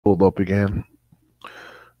Pulled up again.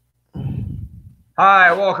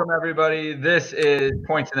 Hi, welcome everybody. This is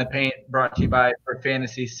Points in the Paint brought to you by For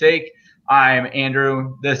Fantasy's Sake. I'm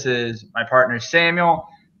Andrew. This is my partner Samuel.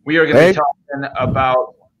 We are going to be talking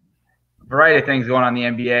about a variety of things going on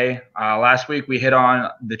in the NBA. Last week we hit on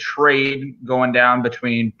the trade going down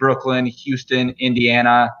between Brooklyn, Houston,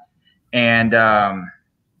 Indiana, and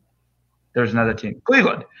there's another team,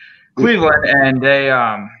 Cleveland. And they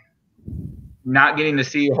not getting to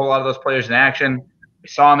see a whole lot of those players in action. We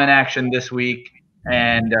saw them in action this week.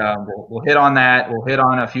 And we'll hit on that. We'll hit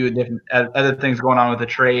on a few different other things going on with the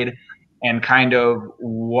trade and kind of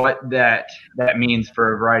what that means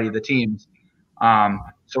for a variety of the teams.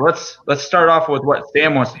 So let's start off with what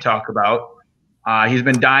Sam wants to talk about. He's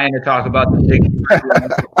been dying to talk about the big.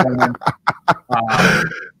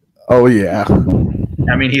 Oh yeah.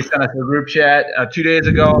 I mean, he sent us a group chat 2 days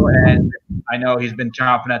ago, and I know he's been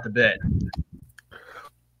chomping at the bit.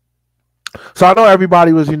 So I know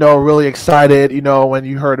everybody was, really excited, when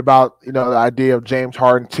you heard about, the idea of James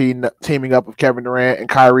Harden teaming up with Kevin Durant and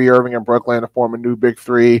Kyrie Irving in Brooklyn to form a new big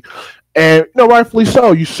three. And, rightfully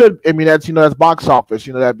so. You should. I mean, that's box office.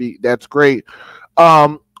 That's great.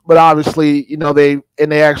 But obviously,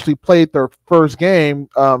 they actually played their first game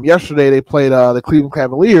yesterday. They played the Cleveland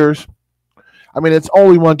Cavaliers. I mean, it's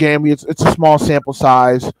only one game. It's a small sample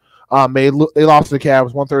size. They lost to the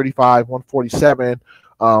Cavs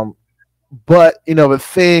 135-147. But, the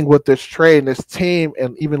thing with this trade and this team,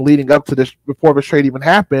 and even leading up to this, before this trade even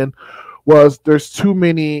happened, was there's too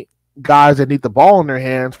many guys that need the ball in their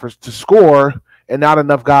hands to score and not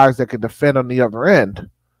enough guys that can defend on the other end.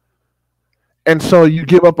 And so you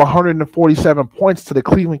give up 147 points to the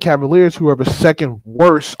Cleveland Cavaliers, who are the second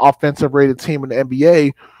worst offensive rated team in the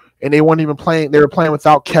NBA. And they weren't even playing. They were playing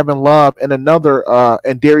without Kevin Love and and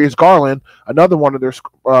Darius Garland, another one of their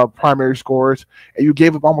primary scorers. And you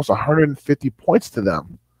gave up almost 150 points to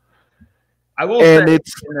them. I will say in the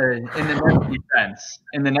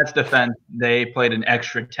Nets defense, they played an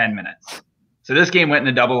extra 10 minutes. So this game went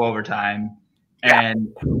into double overtime,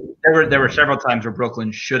 and there were several times where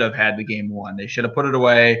Brooklyn should have had the game won. They should have put it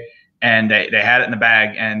away, and they had it in the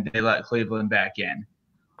bag, and they let Cleveland back in.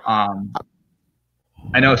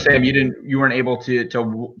 I know, Sam, you weren't able to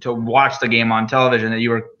watch the game on television. That you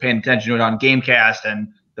were paying attention to it on GameCast and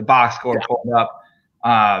the box score pulled up.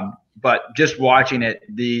 But just watching it,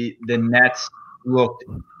 the Nets looked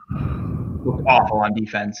awful on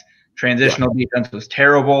defense. Transitional defense was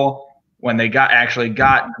terrible. When they got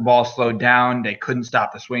the ball slowed down, they couldn't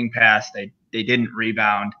stop the swing pass. They didn't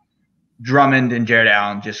rebound. Drummond and Jared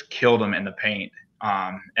Allen just killed them in the paint,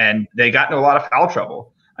 and they got into a lot of foul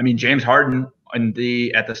trouble. I mean, James Harden at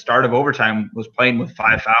the start of overtime was playing with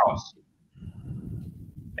 5 fouls.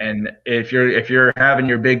 And if you're having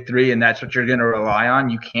your big three and that's what you're going to rely on,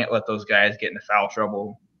 you can't let those guys get into foul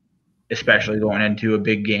trouble, especially going into a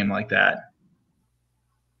big game like that.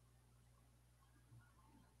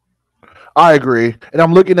 I agree, and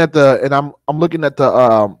I'm looking at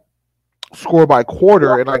the score by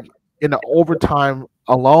quarter, and like in the overtime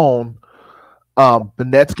alone, the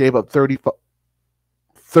Nets gave up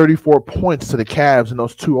 34 points to the Cavs in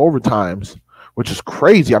those two overtimes, which is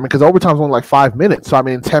crazy. I mean, because overtime's only like 5 minutes. So, I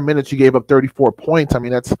mean, in 10 minutes, you gave up 34 points. I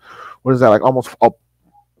mean, that's, what is that, like almost a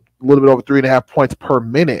little bit over 3.5 points per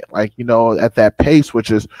minute, like, at that pace, which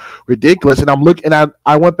is ridiculous. And I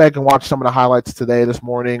went back and watched some of the highlights this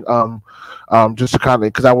morning, just to kind of,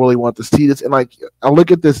 because I really want to see this. And, like, I look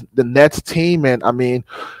at the Nets team, and, I mean,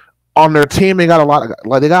 on their team, they got a lot of,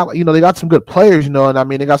 like, they got some good players, and I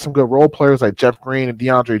mean, they got some good role players like Jeff Green and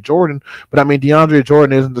DeAndre Jordan. But I mean, DeAndre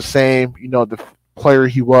Jordan isn't the same, the player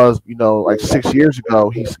he was, like 6 years ago.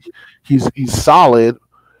 He's solid,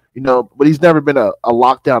 but he's never been a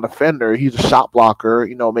lockdown defender. He's a shot blocker,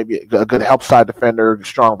 maybe a good help side defender,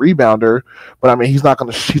 strong rebounder. But I mean, he's not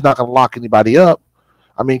gonna lock anybody up.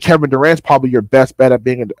 I mean, Kevin Durant's probably your best bet at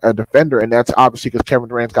being a defender, and that's obviously because Kevin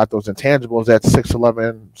Durant's got those intangibles, that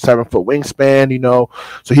 6'11", 7-foot wingspan,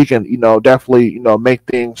 so he can, definitely, make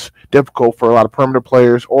things difficult for a lot of perimeter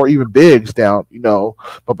players or even bigs down,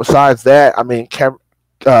 But besides that, I mean,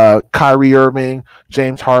 Kyrie Irving,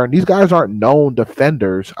 James Harden, these guys aren't known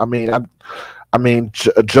defenders. I mean,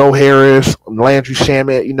 Joe Harris, Landry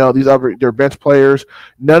Shamet, these they're bench players.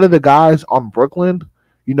 None of the guys on Brooklyn,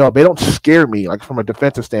 they don't scare me, like, from a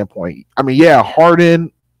defensive standpoint. I mean, yeah,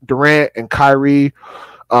 Harden, Durant, and Kyrie,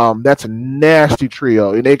 that's a nasty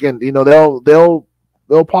trio, and they can, they'll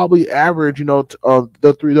probably average,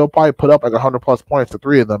 they'll probably put up like 100+ points, the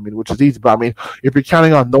three of them, which is easy. But I mean, if you're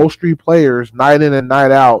counting on those three players night in and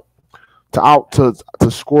night out to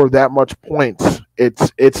score that much points,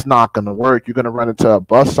 it's not going to work. You're going to run into a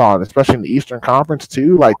buzzsaw, especially in the Eastern Conference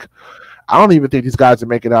too. Like, I don't even think these guys are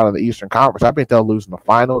making it out of the Eastern Conference. I think they'll lose in the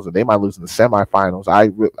finals, and they might lose in the semifinals.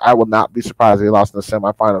 I will not be surprised if they lost in the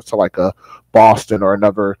semifinals to like a Boston or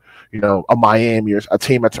another, a Miami or a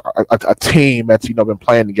team that's been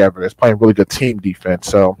playing together. That's playing really good team defense.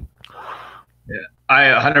 So, yeah, I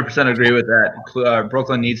 100% agree with that.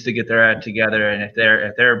 Brooklyn needs to get their act together, and if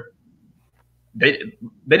they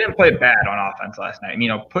didn't play bad on offense last night.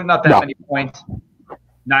 Putting up that many points,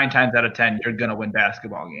 9 times out of 10, you're gonna win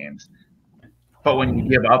basketball games. But when you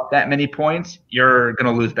give up that many points, you're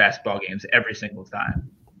going to lose basketball games every single time.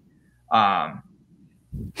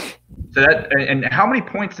 And how many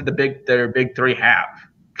points did their big three have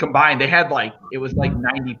combined? They had it was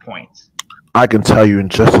 90 points. I can tell you in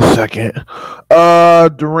just a second.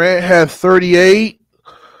 Durant had 38,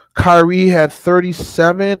 Kyrie had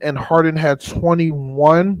 37, and Harden had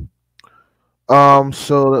 21.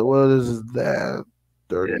 So what is that?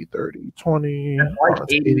 30, 20.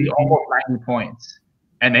 That's 80, almost 90 points.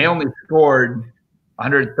 And they only scored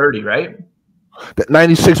 130, right?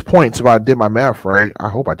 96 points if I did my math right. I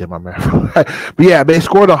hope I did my math right. But yeah, they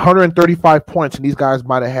scored 135 points, and these guys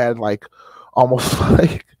might have had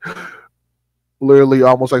literally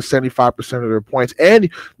almost 75% of their points. And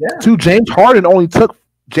James Harden only took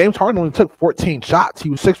 14 shots. He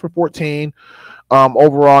was 6 for 14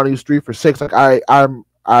 overall, and he was 3 for 6.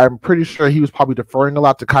 I'm pretty sure he was probably deferring a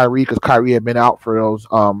lot to Kyrie because Kyrie had been out for those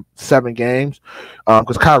 7 games.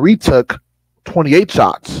 Because Kyrie took 28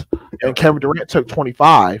 shots and Kevin Durant took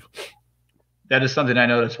 25. That is something I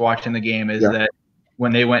noticed watching the game is that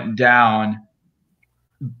when they went down,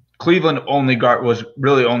 Cleveland was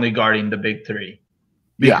really only guarding the big three.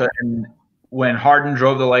 Because when Harden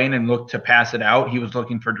drove the lane and looked to pass it out, he was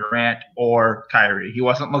looking for Durant or Kyrie. He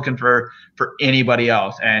wasn't looking for anybody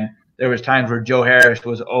else. And there was times where Joe Harris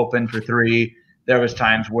was open for 3. There was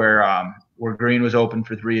times where Green was open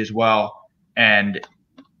for 3 as well. And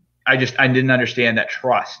I didn't understand that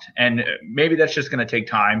trust. And maybe that's just going to take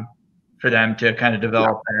time for them to kind of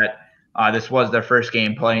develop that. This was their first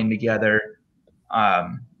game playing together.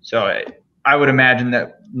 So I would imagine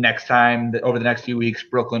that next time, over the next few weeks,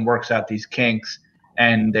 Brooklyn works out these kinks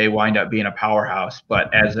and they wind up being a powerhouse.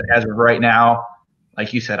 But as of right now,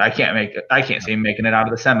 like you said, I can't see him making it out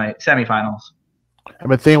of the semifinals. And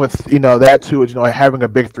the thing with that too is having a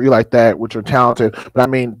big three like that, which are talented. But I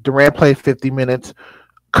mean, Durant played 50 minutes,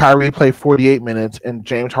 Kyrie played 48 minutes, and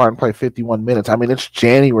James Harden played 51 minutes. I mean, it's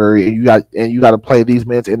January, and you got to play these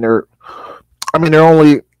minutes. And they're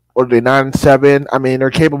only 9-7. I mean, they're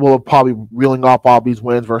capable of probably reeling off all these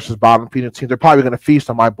wins versus bottom feeding teams. They're probably going to feast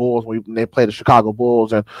on my Bulls when they play the Chicago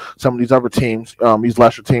Bulls and some of these other teams, these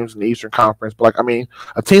lesser teams in the Eastern Conference. But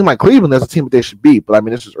a team like Cleveland, that's a team that they should beat. But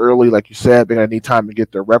this is early, like you said. They're going to need time to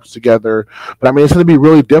get their reps together. But it's going to be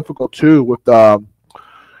really difficult too with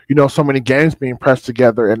so many games being pressed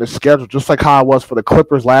together and the schedule, just like how it was for the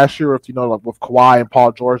Clippers last year, with with Kawhi and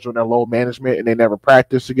Paul George doing their load management and they never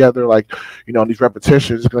practiced together. These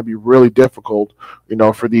repetitions is going to be really difficult,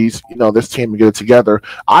 for these, this team to get it together.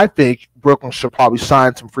 I think Brooklyn should probably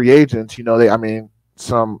sign some free agents.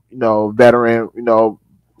 Some veteran,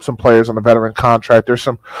 some players on the veteran contract.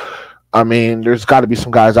 There's got to be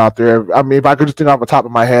some guys out there. If I could just think off the top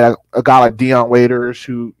of my head, a guy like Dion Waiters,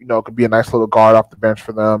 who could be a nice little guard off the bench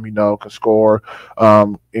for them. Can score,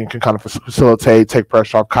 and can kind of facilitate, take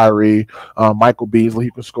pressure off Kyrie. Michael Beasley,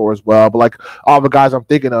 who can score as well. But all the guys I'm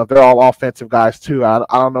thinking of, they're all offensive guys too. I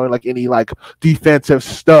don't know any defensive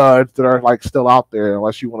studs that are still out there,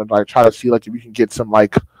 unless you want to try to see if you can get some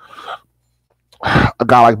a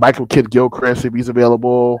guy like Michael Kidd-Gilchrist, if he's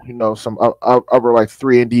available, some other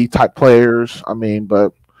 3-and-D type players.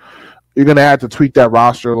 But you're gonna have to tweak that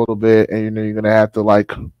roster a little bit, and you're gonna have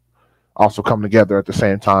to also come together at the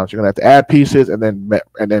same time. So you're gonna have to add pieces and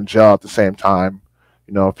then gel at the same time.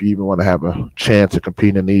 If you even want to have a chance to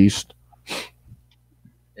compete in the East.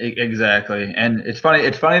 Exactly, and it's funny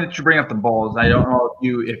that you bring up the Bulls. I don't know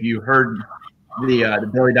if you heard the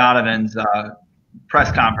Billy Donovan's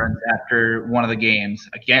press conference after one of the games.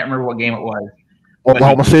 I can't remember what game it was.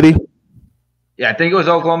 Oklahoma City? Yeah, I think it was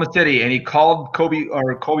Oklahoma City, and he called Kobe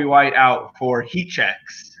White out for heat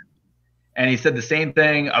checks. And he said the same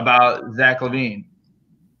thing about Zach LaVine.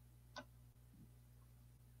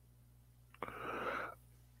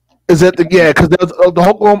 Is it because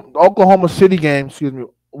the Oklahoma City game,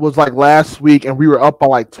 was last week, and we were up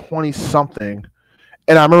by 20 something.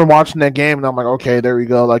 And I remember watching that game, and I'm like, okay, there we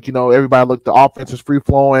go. Like, everybody looked, the offense is free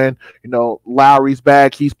flowing. Lowry's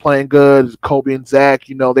back. He's playing good. Kobe and Zach,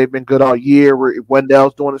 they've been good all year.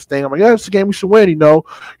 Wendell's doing his thing. I'm like, yeah, it's a game we should win.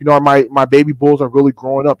 My baby Bulls are really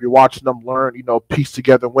growing up. You're watching them learn, piece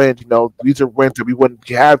together wins. These are wins that we wouldn't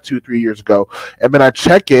have 2-3 years ago. And then I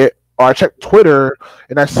check Twitter,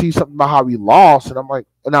 and I see something about how we lost.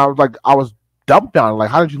 And I was dumbfounded. Like,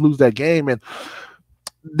 how did you lose that game? And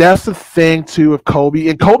that's the thing too with Kobe,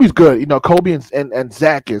 and Kobe's good. Kobe and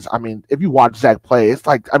Zach is. I mean, if you watch Zach play, it's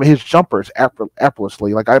like, his jumpers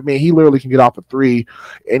effortlessly. Like, he literally can get off a three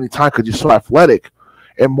anytime because he's so athletic.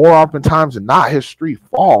 And more often times than not, his streak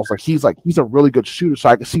falls. He's a really good shooter, so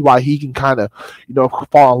I can see why he can kind of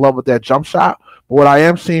fall in love with that jump shot. But what I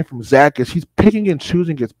am seeing from Zach is he's picking and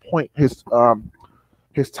choosing his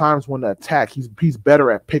times when to attack. He's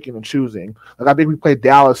better at picking and choosing. Like, I think we played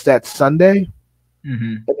Dallas that Sunday.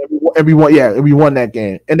 Mm-hmm. And we won that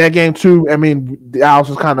game. And that game too, Dallas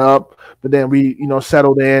was kind of up, but then we,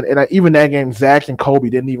 settled in. And even that game, Zach and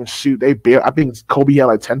Kobe didn't even shoot. I think Kobe had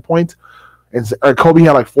like 10 points, or Kobe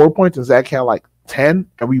had like 4 points, and Zach had like 10.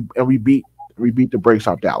 And we beat the brakes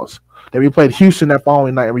off Dallas. Then we played Houston that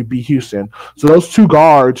following night, and we beat Houston. So those two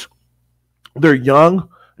guards, they're young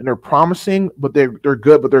and they're promising, but they're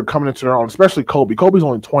good, but they're coming into their own, especially Kobe. Kobe's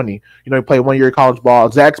only 20. He played 1 year of college ball.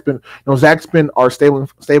 Zach's been our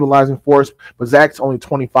stabilizing force, but Zach's only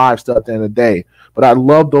 25 still at the end of the day. But I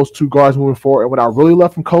love those two guards moving forward. And what I really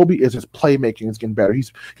love from Kobe is his playmaking is getting better.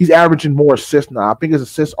 He's averaging more assists now. I think his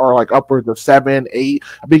assists are like upwards of 7, 8.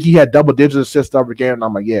 I think he had double digit assists every game, and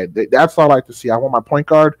I'm like, yeah, that's what I like to see. I want my point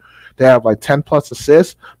guard to have like 10 plus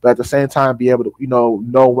assists, but at the same time be able to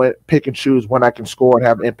know when pick and choose when I can score and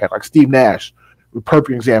have an impact. Like Steve Nash, a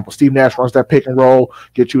perfect example. Steve Nash runs that pick and roll,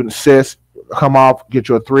 get you an assist, come off, get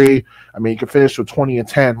you a three. You can finish with 20 and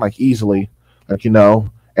 10 like easily, And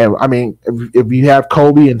if you have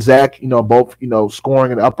Kobe and Zach, both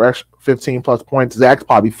scoring in the upper 15 plus points, Zach's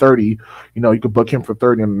probably 30. You could book him for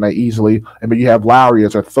 30 on the night easily. And then you have Lowry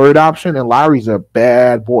as a third option, and Lowry's a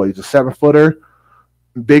bad boy. He's a 7-footer.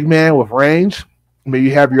 Big man with range.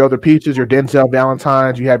 You have your other pieces, your Denzel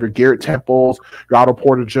Valentines, you have your Garrett Temples, your Otto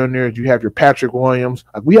Porter Jr., you have your Patrick Williams.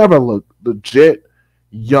 We have a legit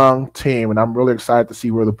young team, and I'm really excited to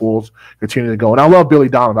see where the Bulls continue to go. And I love Billy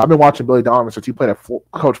Donovan. I've been watching Billy Donovan since he played at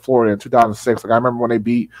Coach Florida in 2006. I remember when they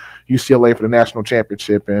beat UCLA for the national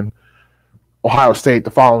championship, and Ohio State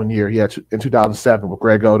the following year. In 2007 with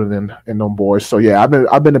Greg Oden and them boys. So yeah,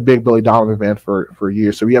 I've been a big Billy Donovan fan for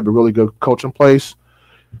years. So we have a really good coach in place,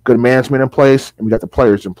 good management in place, and we got the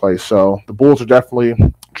players in place. So the Bulls are definitely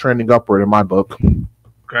trending upward in my book.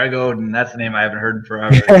 Greg Oden, that's the name I haven't heard in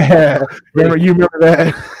forever. Yeah. Remember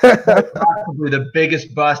that? Probably the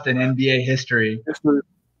biggest bust in NBA history.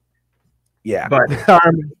 Yeah. But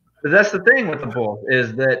that's the thing with the Bulls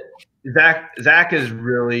is that Zach has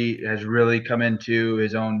really come into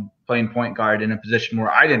his own playing point guard in a position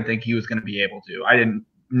where I didn't think he was going to be able to. I didn't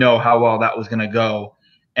know how well that was going to go.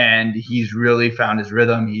 And he's really found his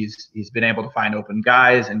rhythm. He's been able to find open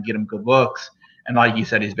guys and get him good looks. And like you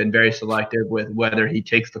said, he's been very selective with whether he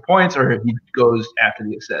takes the points or if he goes after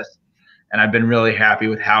the assist. And I've been really happy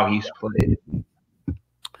with how he's played.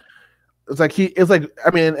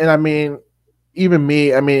 Even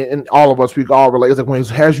me, and all of us, we all relate. It's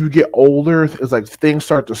like as you get older, it's like things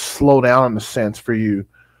start to slow down in a sense for you.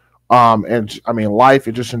 Life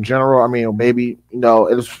and just in general, maybe,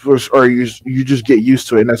 or you just get used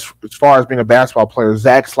to it. And that's as far as being a basketball player.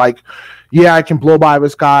 Zach's like, yeah, I can blow by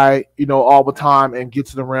this guy, all the time and get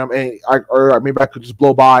to the rim. And maybe I could just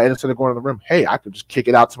blow by, and instead of going to the rim, hey, I could just kick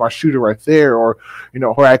it out to my shooter right there. Or,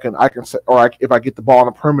 if I get the ball on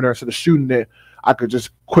the perimeter instead of shooting it, I could just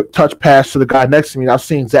quick touch pass to the guy next to me. And I've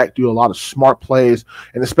seen Zach do a lot of smart plays,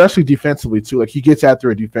 and especially defensively too. Like he gets after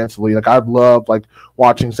it defensively. Like I've loved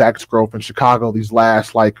watching Zach's growth in Chicago these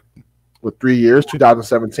last 3 years,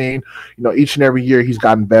 2017. Each and every year he's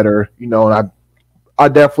gotten better. And I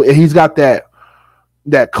definitely, he's got that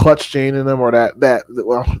clutch gene in him, or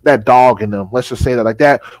that dog in him. Let's just say that like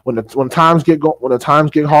that. When the times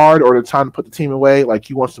get hard, or the time to put the team away,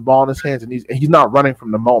 he wants the ball in his hands, and he's not running from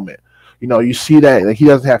the moment. You see that he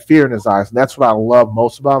doesn't have fear in his eyes, and that's what I love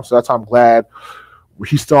most about him. So that's why I'm glad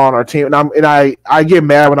he's still on our team. And I get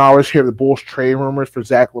mad when I always hear the Bulls trade rumors for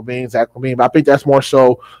Zach LaVine. But I think that's more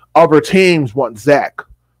so other teams want Zach.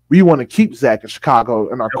 We want to keep Zach in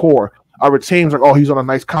Chicago in our core. Other teams like, oh, he's on a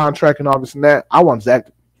nice contract and all this and that. I want Zach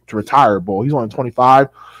to retire, bull. He's only 25.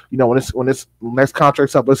 When this next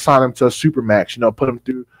contract's up, let's sign him to a super max. Put him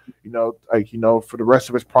through, for the rest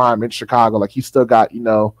of his prime in Chicago. He's still got,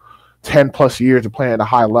 10+ years of playing at a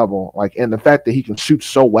high level. Like, and the fact that he can shoot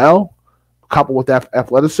so well, coupled with that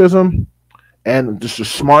athleticism and just the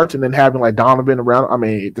smarts, and then having like Donovan around. I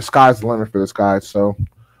mean, the sky's the limit for this guy. So,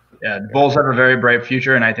 yeah, the Bulls have a very bright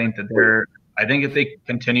future, and I think that I think if they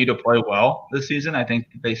continue to play well this season, I think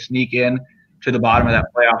they sneak in to the bottom of that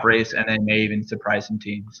playoff race, and then may even surprise some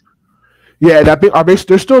teams. Yeah, they're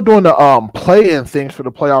still doing the play-in things for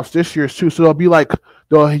the playoffs this year too. So they'll be like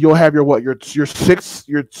you'll have your six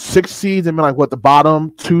seeds, and like the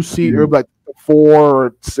bottom 2 seed, or like 4,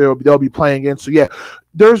 or so they'll be playing in. So yeah,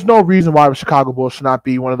 there's no reason why the Chicago Bulls should not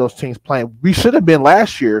be one of those teams playing. We should have been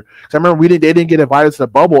last year, because I remember they didn't get invited to the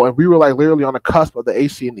bubble, and we were like literally on the cusp of the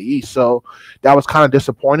AC and the East. So that was kind of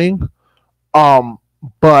disappointing.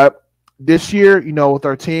 But this year, with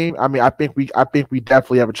our team, I mean, I think we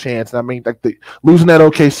definitely have a chance. And I mean, like losing that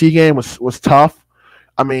OKC game was tough.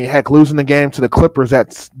 I mean, heck, losing the game to the Clippers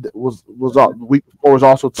was the week before was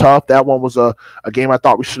also tough. That one was a game I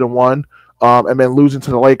thought we should have won. And then losing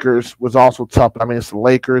to the Lakers was also tough. I mean, it's the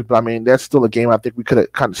Lakers, but I mean, that's still a game I think we could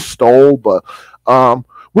have kind of stole. But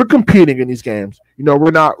we're competing in these games.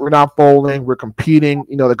 We're not folding. We're competing.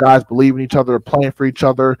 The guys believe in each other, playing for each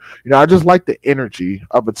other. I just like the energy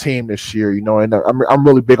of a team this year. And I'm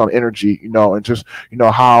really big on energy. And just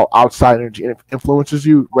how outside energy influences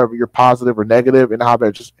you, whether you're positive or negative, and how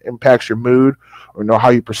that just impacts your mood, or how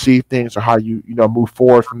you perceive things, or how you move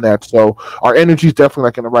forward from that. So our energy is definitely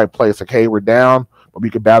like in the right place. Like, hey, we're down, but we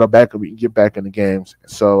can battle back and we can get back in the games.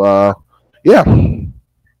 So yeah.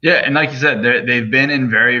 Yeah, and like you said, they've been in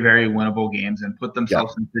very, very winnable games and put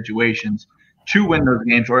themselves in situations to win those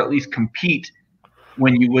games, or at least compete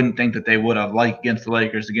when you wouldn't think that they would have, like against the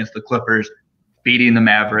Lakers, against the Clippers, beating the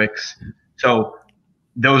Mavericks. So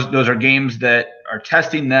those are games that are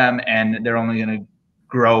testing them, and they're only going to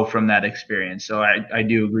grow from that experience. So I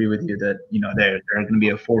do agree with you that they're going to be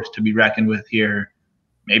a force to be reckoned with here,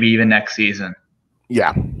 maybe even next season.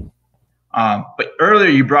 Yeah. But earlier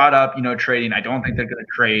you brought up, trading. I don't think they're going to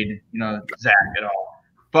trade, Zach at all.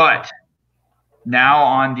 But now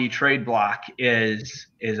on the trade block is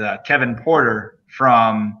Kevin Porter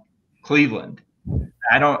from Cleveland.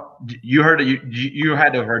 You had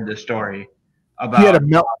to have heard this story about. He had a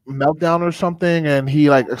meltdown or something, and he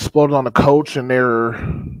like exploded on the coach, and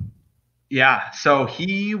Yeah, so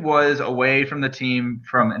he was away from the team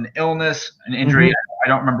from an illness, an injury. Mm-hmm. I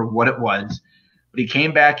don't remember what it was, but he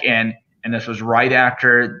came back in. And this was right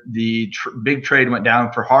after the big trade went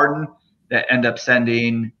down for Harden that ended up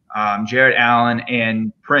sending Jarrett Allen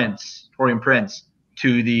and Taurean Prince,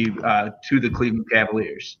 to the Cleveland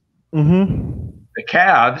Cavaliers. Mm-hmm. The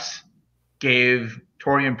Cavs gave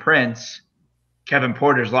Taurean Prince Kevin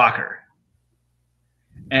Porter's locker.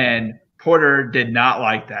 And Porter did not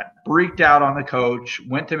like that. Freaked out on the coach,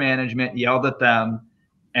 went to management, yelled at them,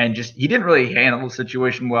 and he didn't really handle the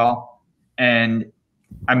situation well. And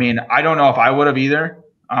I mean, I don't know if I would have either.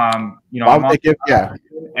 And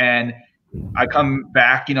I come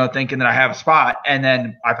back, thinking that I have a spot, and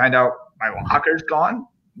then I find out my locker's gone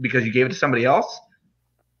because you gave it to somebody else.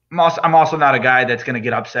 I'm also not a guy that's going to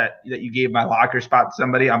get upset that you gave my locker spot to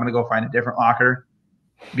somebody. I'm going to go find a different locker,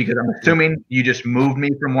 because I'm assuming you just moved me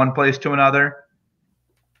from one place to another.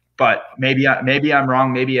 But maybe I'm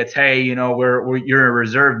wrong. Maybe it's, hey, you're a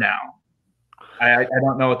reserve now. I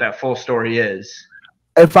don't know what that full story is.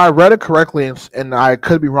 If I read it correctly, and I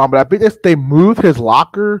could be wrong, but I think if they moved his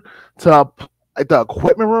locker to like the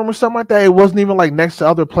equipment room or something like that, it wasn't even like next to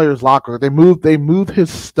other players' locker. They moved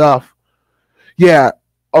his stuff. Yeah,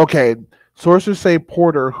 okay. Sources say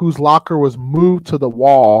Porter, whose locker was moved to the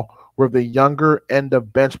wall where the younger end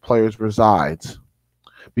of bench players resides,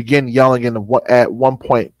 began yelling at one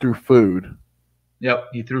point through food. Yep,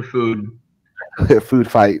 he threw food.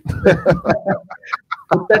 Food fight.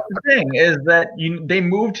 But that's the thing, is that they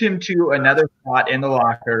moved him to another spot in the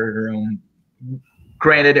locker room.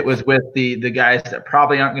 Granted, it was with the guys that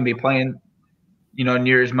probably aren't going to be playing,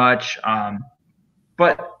 near as much.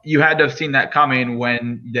 But you had to have seen that coming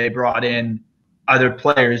when they brought in other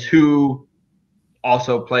players who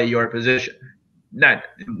also play your position. Not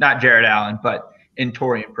Jarrett Allen, but in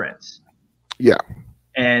Taurean Prince. Yeah.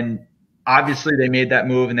 And obviously they made that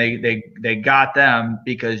move, and they got them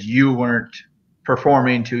because you weren't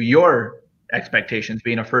performing to your expectations,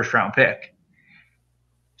 being a first-round pick.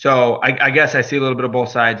 So I guess I see a little bit of both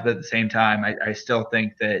sides, but at the same time, I still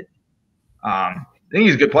think that I think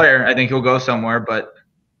he's a good player. I think he'll go somewhere, but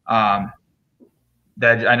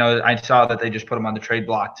that I saw that they just put him on the trade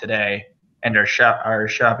block today, and are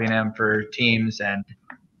shopping him for teams, and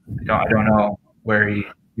I don't know where he's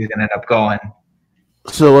going to end up going.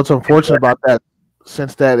 So what's unfortunate about that,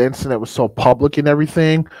 since that incident was so public and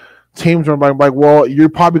everything, teams are like, well, you're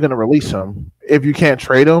probably going to release him if you can't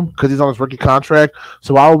trade him because he's on his rookie contract.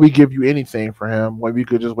 So why would we give you anything for him when we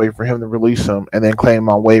could just wait for him to release him and then claim him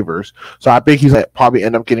on waivers? So I think he's probably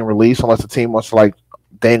end up getting released unless the team wants to like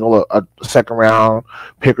dangle a second round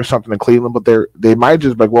pick or something in Cleveland. But they might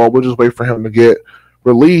just be like, well, we'll just wait for him to get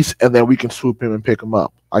released and then we can swoop him and pick him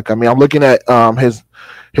up. Like, I mean, I'm looking at his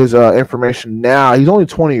information now. He's only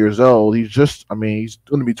 20 years old. He's going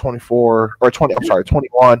to be 24 or 20. I'm sorry,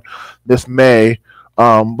 21 this May.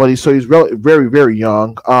 But he's really very, very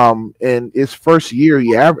young. In his first year,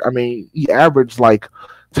 he averaged like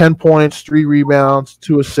 10 points, 3 rebounds,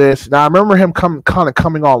 2 assists. Now I remember him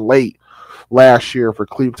coming on late last year for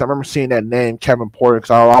Cleveland. I remember seeing that name, Kevin Porter,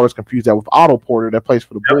 because I was always confused that with Otto Porter that plays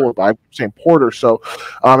for the Bulls. I'm saying Porter. So,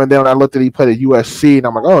 and then when I looked at he played at USC, and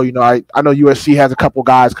I'm like, oh, I know USC has a couple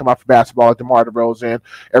guys come out for basketball, like DeMar DeRozan.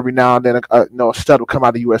 Every now and then, a stud will come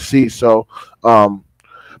out of USC. So,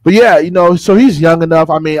 but yeah, so he's young enough.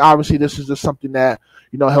 I mean, obviously, this is just something that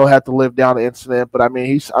he'll have to live down the incident. But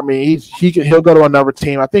he'll go to another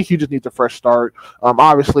team. I think he just needs a fresh start.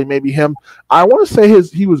 Obviously, maybe him. I want to say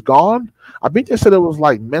he was gone. I think they said it was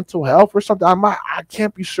like mental health or something. I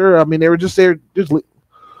can't be sure. I mean, they were just listing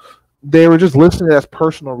it as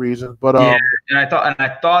personal reasons. But yeah, and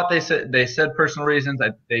I thought they said personal reasons.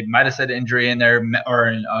 They might have said injury in there or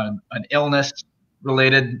an illness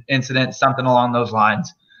related incident, something along those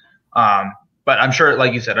lines. But I'm sure,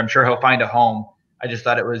 like you said, I'm sure he'll find a home. I just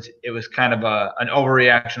thought it was kind of an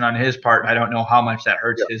overreaction on his part. I don't know how much that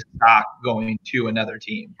hurts his stock going to another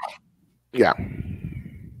team. Yeah.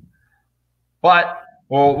 But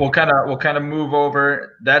we'll kind of move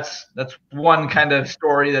over. That's one kind of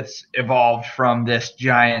story that's evolved from this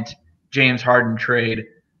giant James Harden trade.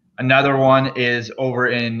 Another one is over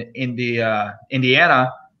in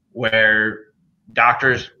Indiana, where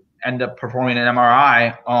doctors end up performing an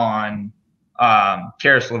MRI on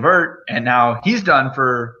Karis LeVert, and now he's done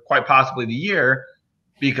for quite possibly the year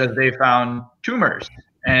because they found tumors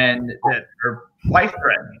and that are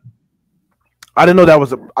life-threatening. I didn't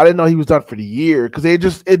know he was done for the year because they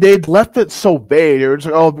left it so vague. They were just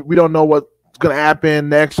like, oh, we don't know what's gonna happen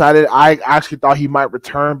next. I actually thought he might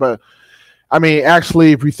return, but I mean,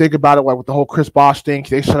 actually, if you think about it, like with the whole Chris Bosh thing,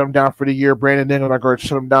 they shut him down for the year. Brandon Ingram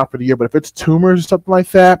shut him down for the year. But if it's tumors or something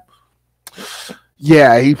like that,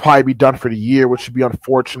 yeah, he'd probably be done for the year, which would be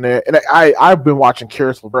unfortunate. And I've been watching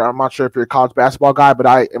Karis LeVert. I'm not sure if you're a college basketball guy, but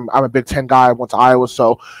I'm a Big Ten guy. I went to Iowa,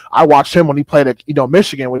 so I watched him when he played at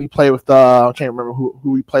Michigan. When he played with I can't remember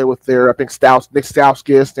who he played with there. I think Nick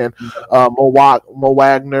Stauskas and Mo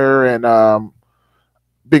Wagner and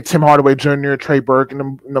Big Tim Hardaway Jr., Trey Burke,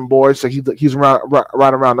 and them boys. So he's right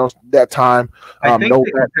around that time. I think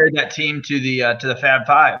they compared that team to the Fab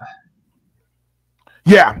Five.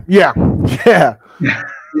 Yeah.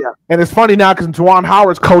 And it's funny now because Juwan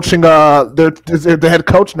Howard's coaching the head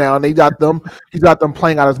coach now, and he's got them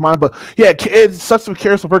playing out of his mind. But yeah, it's such a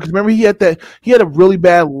Karis LeVert because remember he had a really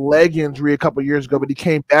bad leg injury a couple of years ago, but he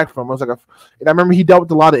came back from it. And I remember he dealt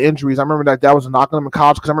with a lot of injuries. I remember that was a knock on him in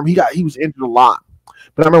college because I remember he was injured a lot.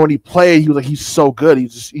 But I remember when he played, he was like, he's so good.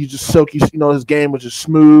 He's just silky. His game was just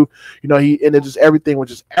smooth. Everything was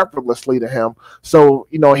just effortlessly to him. So,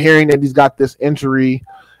 hearing that he's got this injury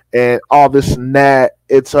and all this and that,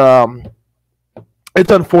 it's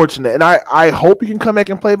unfortunate. And I hope he can come back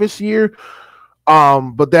and play this year.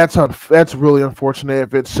 But that's really unfortunate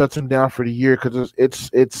if it shuts him down for the year because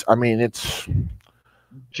it's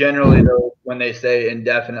generally though, when they say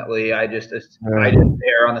indefinitely, I just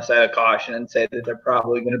err on the side of caution and say that they're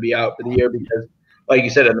probably going to be out for the year because, like you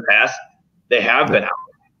said in the past, they have been out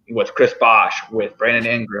with Chris Bosh, with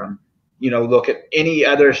Brandon Ingram. Look at any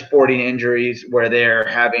other sporting injuries where they're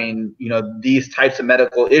having these types of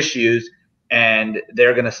medical issues, and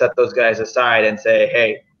they're going to set those guys aside and say,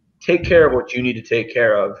 hey, take care of what you need to take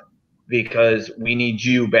care of because we need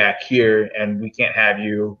you back here, and we can't have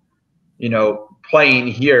you, playing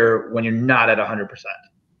here when you're not at 100%.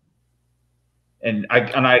 And I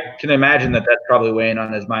can imagine that that's probably weighing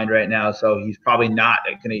on his mind right now. So he's probably not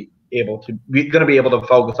going to be able to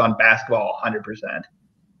focus on basketball 100%.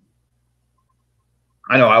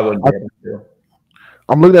 I know I wouldn't be able to.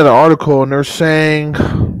 I'm looking at an article and they're saying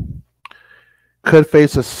could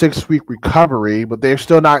face a 6-week recovery, but they're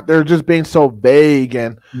still not. They're just being so vague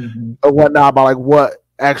and whatnot about like what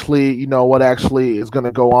actually is going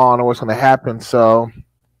to go on or what's going to happen. So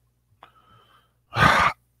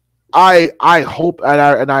I hope,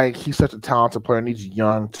 and he's such a talented player and he's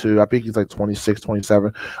young too. I think he's like 26,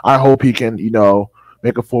 27. I hope he can,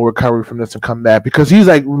 make a full recovery from this and come back, because he's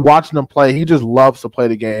like watching him play. He just loves to play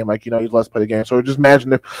the game. Like, he loves to play the game. So just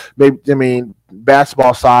imagine if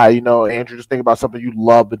basketball side, Andrew, just think about something you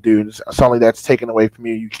love to do. And suddenly that's taken away from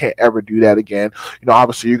you. You can't ever do that again.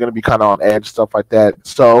 Obviously you're going to be kind of on edge, stuff like that.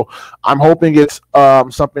 So I'm hoping it's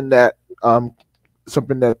something that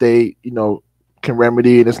they, can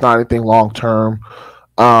remedy, and it's not anything long term.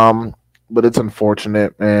 But it's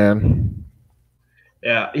unfortunate, man.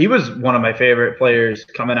 Yeah, he was one of my favorite players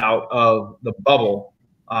coming out of the bubble,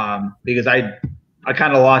 because I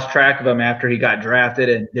kind of lost track of him after he got drafted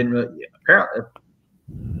and didn't really. Apparently,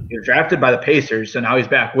 he was drafted by the Pacers, so now he's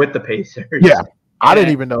back with the Pacers. Yeah, I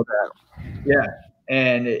didn't even know that. Yeah,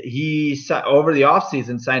 and he over the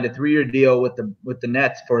offseason signed a 3-year deal with the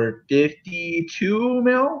Nets for $52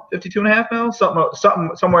 million, $52.5 million, something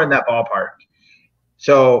somewhere in that ballpark.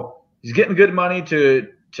 So he's getting good money to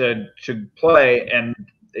play, and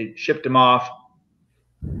they shipped him off.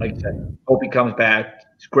 Like I said, hope he comes back.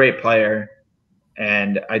 He's a great player,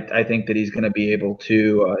 and I think that he's going to be able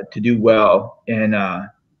to do well in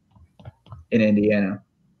Indiana.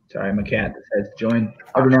 Sorry, my cat decides to join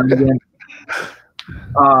every now and again.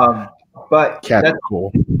 But that's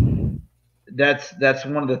cool. That's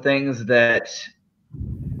one of the things that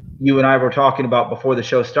you and I were talking about before the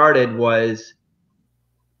show started, was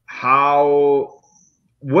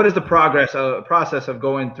what is the process of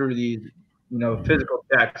going through these, physical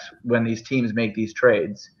checks when these teams make these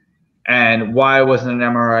trades, and why wasn't an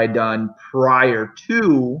MRI done prior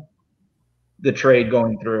to the trade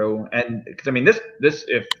going through? And because this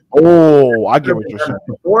if I get what you're saying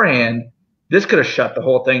beforehand, this could have shut the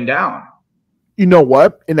whole thing down. You know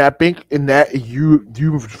what? You've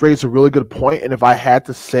raised a really good point. And if I had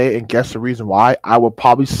to say and guess the reason why, I would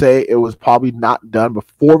probably say it was probably not done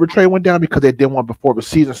before the trade went down, because they did one before the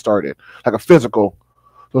season started, like a physical.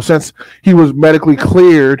 So since he was medically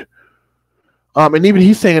cleared, and even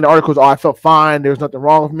he's saying in the articles, I felt fine. There's nothing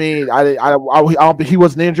wrong with me. I don't think he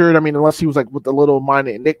wasn't injured. Unless he was like with a little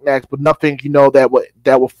minor knickknacks, but nothing,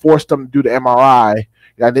 that would force them to do the MRI.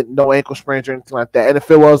 I didn't know ankle sprains or anything like that. And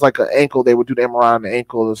if it was like an ankle, they would do the MRI on the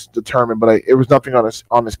ankle to determine. But it was nothing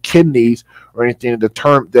on his kidneys or anything to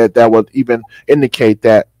determine that would even indicate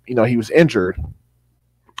that he was injured.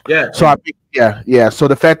 Yeah. So I think So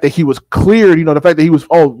the fact that he was cleared, the fact that you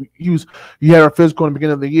had a physical in the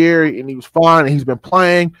beginning of the year and he was fine and he's been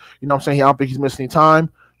playing. I don't think he's missed any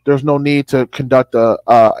time. There's no need to conduct a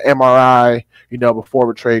MRI, before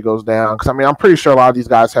the trade goes down. Because I'm pretty sure a lot of these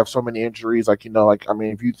guys have so many injuries. If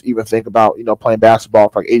you even think about, playing basketball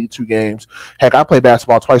for like 82 games. Heck, I play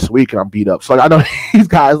basketball twice a week and I'm beat up. So I know these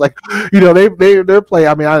guys, they're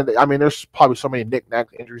playing. There's probably so many knick-knack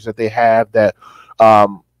injuries that they have that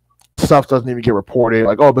stuff doesn't even get reported.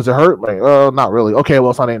 Like, oh, does it hurt? Like, oh, not really. Okay, well,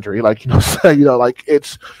 it's not an injury.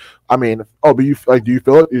 It's. But do you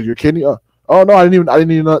feel it? Is your kidney? Oh no, I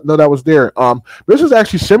didn't even know that was there. This is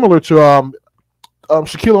actually similar to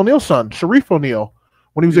Shaquille O'Neal's son, Sharif O'Neal,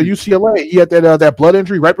 when he was at UCLA. He had that blood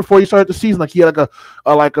injury right before he started the season. Like, he had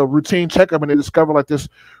like a routine checkup, and they discovered like this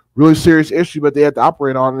really serious issue, but they had to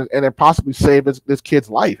operate on it, and it possibly saved this kid's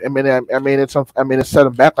life. It set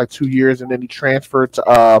him back like 2 years, and then he transferred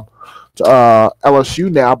to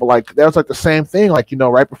LSU now. But that was like the same thing,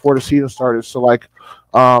 right before the season started. So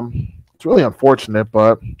it's really unfortunate,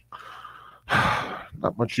 but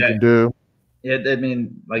not much you can do. Yeah,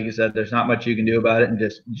 like you said, there's not much you can do about it, and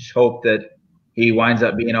just hope that he winds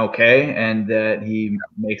up being okay and that he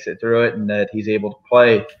makes it through it and that he's able to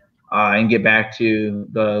play and get back to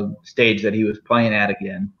the stage that he was playing at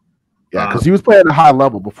again. Yeah, because he was playing at a high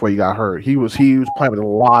level before he got hurt. He was playing with a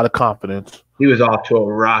lot of confidence. He was off to a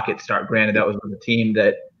rocket start. Granted, that was with a team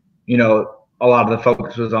that, a lot of the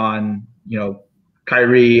focus was on,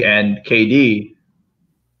 Kyrie and KD,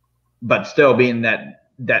 but still being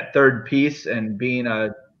that third piece and being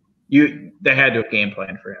they had to have game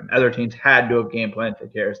planned for him. Other teams had to have game planned for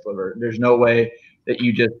Caris LeVert. There's no way that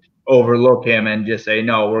you just overlook him and just say,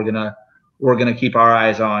 no, we're gonna keep our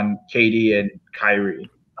eyes on KD and Kyrie.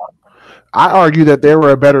 I argue that they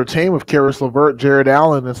were a better team with Caris LeVert, Jared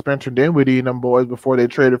Allen, and Spencer Dinwiddie and them boys before they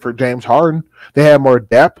traded for James Harden. They had more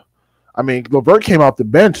depth. LeVert came off the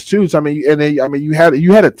bench too. So you had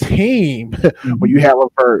a team when you had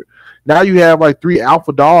LeVert. Now you have like 3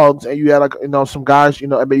 alpha dogs, and you had some guys. you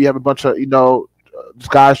have a bunch of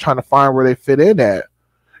guys trying to find where they fit in at.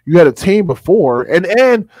 You had a team before,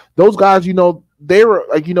 and those guys, they were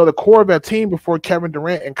the core of that team before Kevin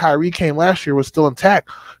Durant and Kyrie came last year was still intact.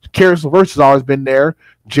 Caris LeVert has always been there.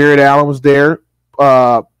 Jared Allen was there.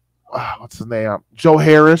 What's his name? Joe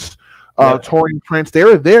Harris, Taurean Prince. They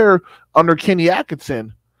were there under Kenny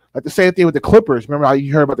Atkinson. Like the same thing with the Clippers. Remember how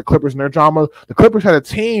you heard about the Clippers and their drama? The Clippers had a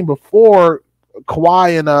team before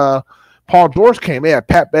Kawhi and Paul George came. They had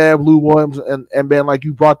Pat Bev, Lou Williams, and then like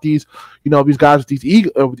you brought these, these guys,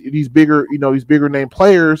 these bigger, these bigger name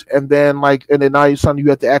players, and then now you suddenly you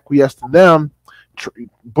have to acquiesce to them,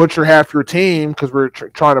 butcher half your team because we're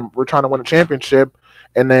trying to win a championship,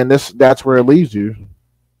 and then that's where it leaves you.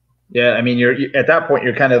 Yeah, I mean, you're at that point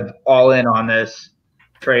you're kind of all in on this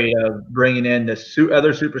trade of bringing in this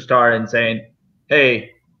other superstar and saying,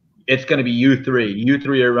 hey, it's going to be you three. You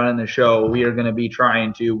three are running the show. We are going to be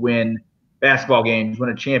trying to win basketball games, win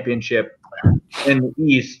a championship in the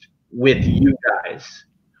East with you guys.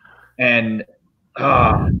 And like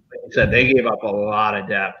I said, they gave up a lot of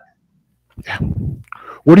depth. Yeah.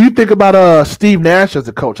 What do you think about Steve Nash as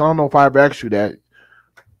a coach? I don't know if I ever asked you that.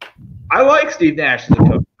 I like Steve Nash as a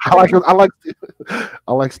coach. I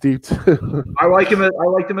like Steve too. I liked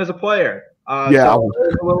him as a player. Yeah,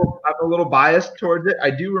 so I'm a little biased towards it. I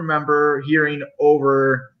do remember hearing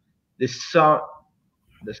over the summer.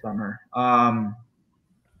 I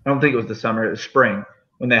don't think it was the summer. It was spring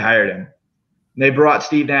when they hired him. And they brought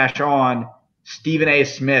Steve Nash on. Stephen A.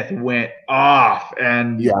 Smith went off,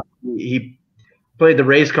 and he played the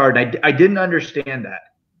race card. And I didn't understand that.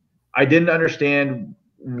 I didn't understand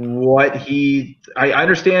what I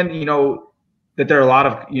understand, that there are a lot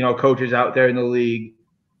of, coaches out there in the league.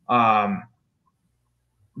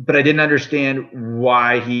 But I didn't understand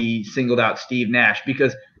why he singled out Steve Nash,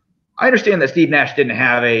 because I understand that Steve Nash didn't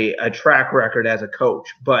have a track record as a coach,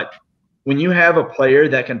 but when you have a player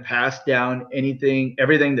that can pass down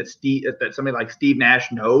everything that somebody like Steve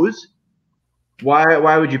Nash knows,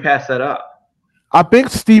 why would you pass that up? I think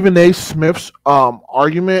Stephen A. Smith's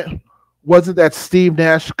argument wasn't that Steve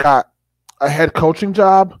Nash got a head coaching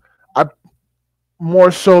job.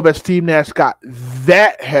 More so that Steve Nash got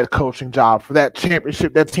that head coaching job for that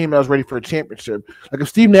championship, that team that was ready for a championship. Like if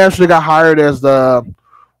Steve Nash would have got hired as the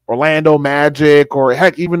Orlando Magic or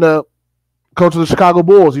heck, even the coach of the Chicago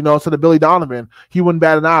Bulls, instead of Billy Donovan, he wouldn't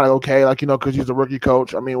bat an eye. Okay, because he's a rookie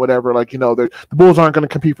coach. I mean, whatever. The Bulls aren't going to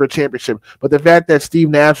compete for a championship. But the fact that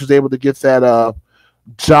Steve Nash was able to get that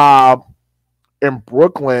job in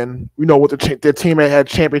Brooklyn, with the team that had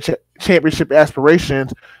championship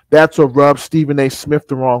aspirations, that's what rubbed Stephen A. Smith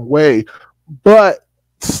the wrong way. But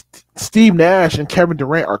Steve Nash and Kevin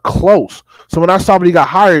Durant are close. So when I saw that he got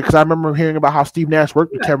hired, because I remember hearing about how Steve Nash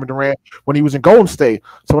worked with Kevin Durant when he was in Golden State.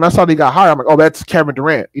 So when I saw that he got hired, I'm like, oh, that's Kevin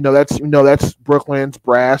Durant. That's Brooklyn's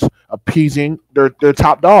brass appeasing their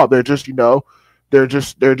top dog. They're just,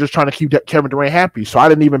 they're just trying to keep Kevin Durant happy. So I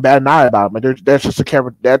didn't even bat an eye about him. That's just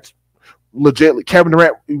that's legit. Kevin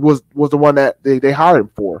Durant was the one that they hired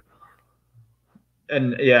him for.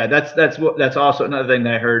 And yeah, that's also another thing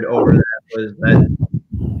that I heard over that was that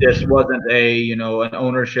this wasn't an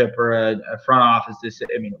ownership or a front office decision.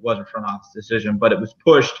 I mean, it wasn't a front office decision, but it was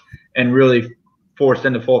pushed and really forced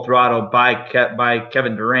into full throttle by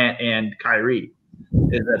Kevin Durant and Kyrie,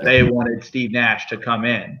 is that they wanted Steve Nash to come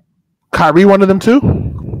in. Kyrie wanted them too?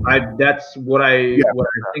 That's what I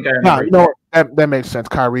think I remember. No, that makes sense.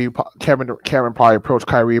 Kevin probably approached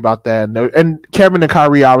Kyrie about that, and Kevin and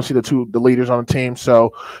Kyrie obviously the leaders on the team,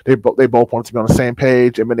 so they both wanted to be on the same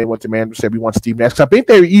page. And then they went to manager and said we want Steve Nash. I think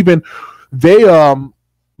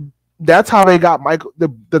that's how they got Michael.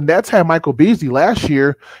 The Nets had Michael Beasley last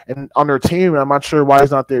year and on their team, and I'm not sure why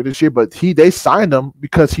he's not there this year, but they signed him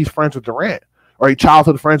because he's friends with Durant, or he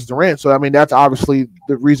childhood friends with Durant. So I mean that's obviously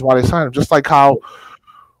the reason why they signed him. Just like how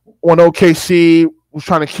when OKC was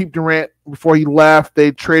trying to keep Durant before he left,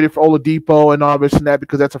 they traded for Oladipo and all this and that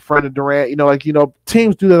because that's a friend of Durant.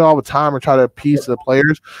 Teams do that all the time and try to appease the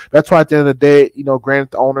players. That's why at the end of the day,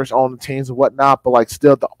 granted the owners own the teams and whatnot, but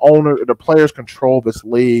still the players control this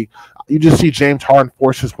league. You just see James Harden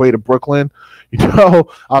force his way to Brooklyn,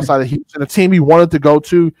 outside of Houston, a team he wanted to go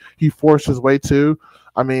to, he forced his way to.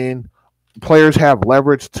 I mean, players have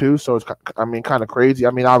leverage too, so it's kind of crazy.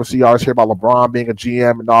 I mean, obviously you always hear about LeBron being a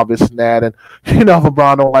GM and all this and that, and if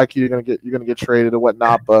LeBron don't like you, you're gonna get traded or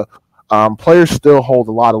whatnot. But players still hold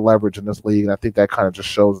a lot of leverage in this league, and I think that kind of just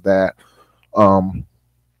shows that. And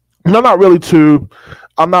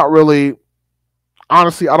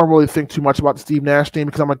honestly, I don't really think too much about the Steve Nash team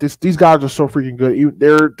because I'm like, these guys are so freaking good.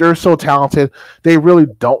 They're so talented. They really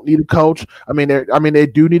don't need a coach. I mean, they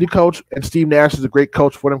do need a coach, and Steve Nash is a great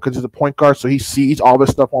coach for them because he's a point guard, so he sees all this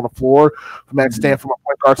stuff on the floor from a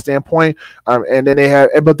point guard standpoint. And then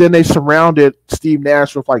but they surrounded Steve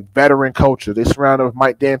Nash with veteran coaches. They surrounded with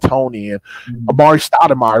Mike D'Antoni and Amari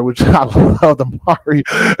Stoudemire, which I love. Amari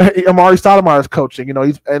Stoudemire's coaching.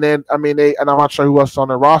 And I'm not sure who else is on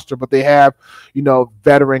their roster, but they have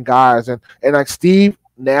veteran guys and Steve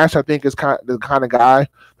Nash, I think, is the kind of guy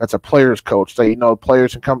that's a player's coach. So,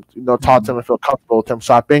 players can come, talk to him and feel comfortable with him.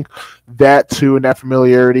 So I think that too, and that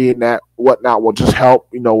familiarity and that whatnot will just help,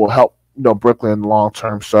 Brooklyn in the long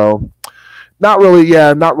term. So not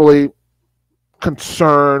really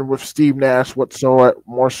concerned with Steve Nash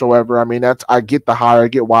whatsoever. I mean, I get the hire, I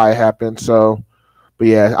get why it happened. So, but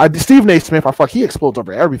yeah, Stephen A. Smith, I feel like he explodes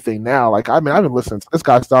over everything now. Like, I mean, I've been listening to this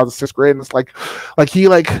guy since I was in 6th grade, and it's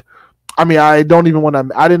I don't even want to.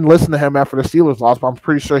 I didn't listen to him after the Steelers lost, but I'm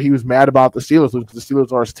pretty sure he was mad about the Steelers because the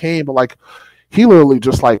Steelers are his team. But like, he literally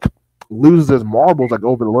just like loses his marbles like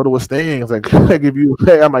over the littlest things. Like if you,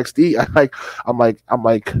 I'm like Steve, I'm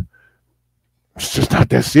like, it's just not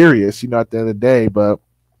that serious, at the end of the day. But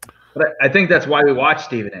I think that's why we watch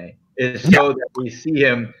Stephen A. is so that we see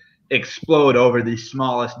him explode over the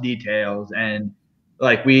smallest details, and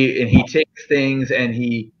he takes things and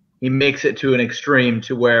he makes it to an extreme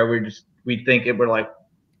to where we think we're like,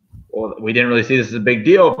 well, we didn't really see this as a big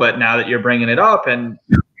deal, but now that you're bringing it up, and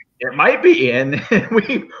it might be, and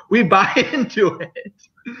we buy into it.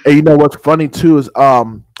 And what's funny too is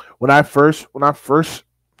when I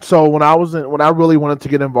really wanted to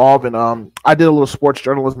get involved in I did a little sports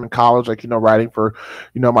journalism in college, writing for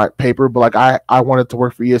my paper, but like I wanted to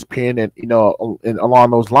work for ESPN and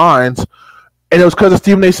along those lines. And it was because of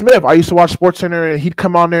Stephen A. Smith. I used to watch SportsCenter, and he'd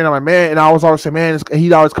come on there, and I'm like, man, and I was always saying, man,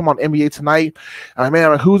 he'd always come on NBA Tonight. And I'm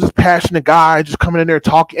like, who's this passionate guy just coming in there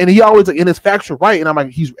talking? And he always, in his facts were right. And I'm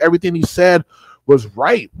like, everything he said was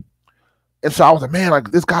right. And so I was like, man, like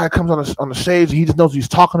this guy comes on the stage, and he just knows what he's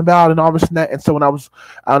talking about and all this and that. And so when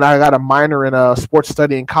I got a minor in sports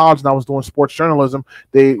study in college, and I was doing sports journalism,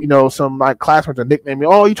 they, some like classmates would nickname me,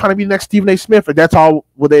 oh, you trying to be the next Stephen A. Smith? And that's all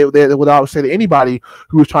what they would always say to anybody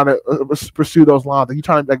who was trying to pursue those lines. Like, you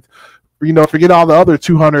trying to forget all the other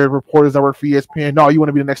 200 reporters that work for ESPN. No, you want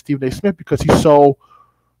to be the next Stephen A. Smith because he's so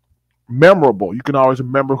memorable. You can always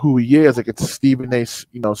remember who he is. Like, it's Stephen A.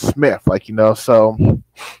 Smith. So.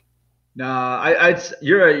 No,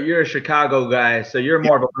 you're a Chicago guy, so you're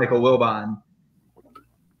more of a Michael Wilbon.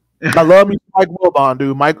 I love me Mike Wilbon,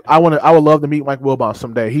 dude. I would love to meet Mike Wilbon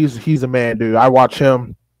someday. He's a man, dude. I watch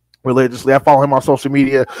him religiously. I follow him on social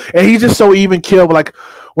media, and he's just so even keel. But like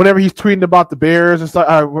whenever he's tweeting about the Bears and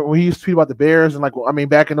stuff, when he's tweeting about the Bears, and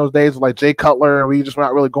back in those days with like Jay Cutler, and we just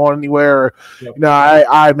not really going anywhere. Yep.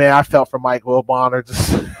 I felt for Mike Wilbon, or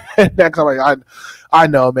just next. I'm like, I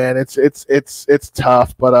know, man. It's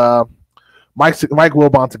tough, but Mike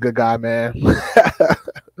Wilbon's a good guy, man. That's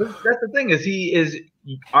the thing is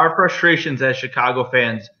our frustrations as Chicago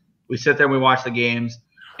fans. We sit there and we watch the games,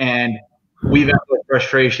 and we vent those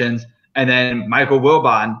frustrations, and then Michael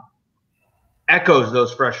Wilbon echoes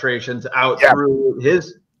those frustrations out through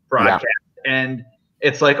his broadcast, and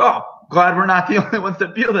it's like, oh, glad we're not the only ones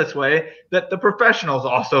that feel this way. That the professionals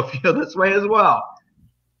also feel this way as well.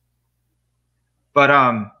 But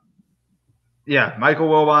yeah, Michael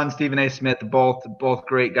Wilbon, Stephen A. Smith, both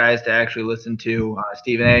great guys to actually listen to.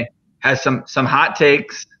 Stephen A. has some hot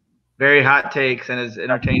takes, very hot takes, and is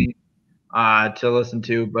entertaining to listen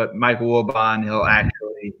to. But Michael Wilbon, he'll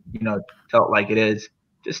actually, tell it like it is.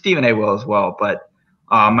 Just Stephen A. will as well. But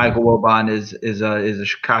Michael Wilbon is a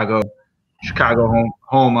Chicago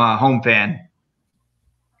home fan.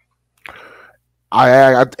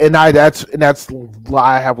 That's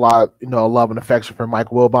why I have a lot of, love and affection for Mike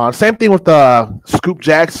Wilbon. Same thing with Scoop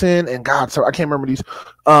Jackson and so I can't remember these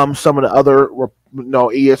some of the other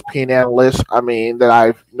ESPN analysts. That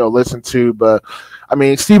I've listened to, but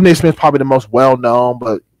Stephen A. Smith is probably the most well known.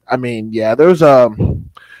 But there's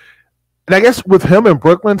and I guess with him in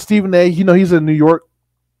Brooklyn, Stephen A. He's in New York.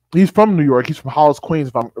 He's from New York. He's from Hollis, Queens,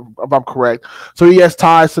 if I'm correct. So he has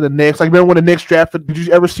ties to the Knicks. Like, remember when the Knicks drafted? Did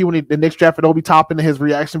you ever see when the Knicks drafted Obi Toppin in his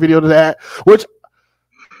reaction video to that? Which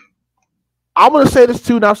I'm gonna say this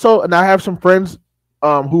too. And I have some friends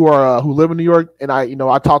who live in New York, and I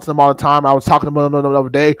talk to them all the time. I was talking to them the other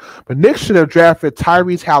day, but Knicks should have drafted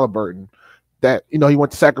Tyrese Halliburton. That he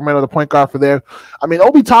went to Sacramento, the point guard for there.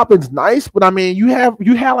 Obi Toppin's nice, but you had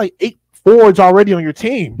like 8 forwards already on your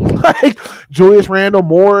team, like Julius Randle,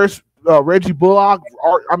 Morris, Reggie Bullock.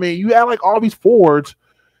 You had like all these forwards,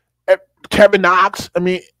 Kevin Knox.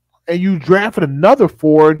 And you drafted another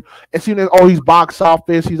forward and seeing that he's box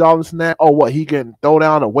office, he's all this and that. Oh, what, he can throw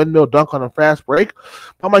down a windmill dunk on a fast break?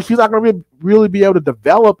 I'm like, he's not going to really be able to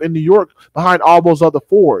develop in New York behind all those other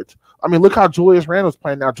forwards. Look how Julius Randle's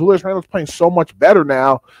playing now. Julius Randle's playing so much better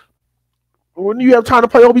now. When you have time to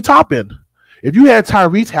play Obi Toppin? If you had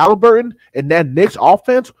Tyrese Halliburton in that Knicks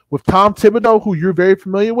offense with Tom Thibodeau, who you're very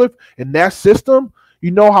familiar with, in that system,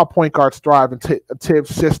 you know how point guards thrive in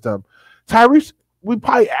Tibbs' system. Tyrese we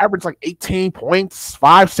probably average like 18 points,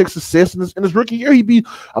 5-6 assists. In his rookie year, he'd be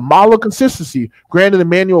a model of consistency. Granted,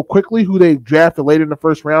 Emmanuel Quickly, who they drafted later in the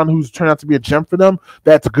first round, who's turned out to be a gem for them,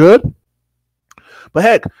 that's good. But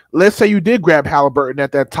heck, let's say you did grab Halliburton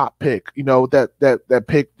at that top pick, that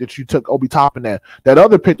pick that you took Obi Toppin at. That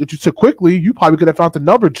other pick that you took Quickly, you probably could have found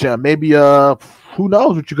another gem. Maybe who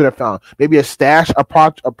knows what you could have found? Maybe a stash, a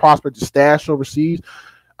prospect stash overseas.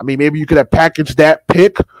 I mean, maybe you could have packaged that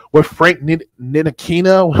pick with Frank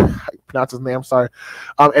Ntilikina, I pronounce his name, I'm sorry,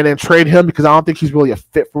 and then trade him because I don't think he's really a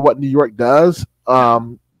fit for what New York does.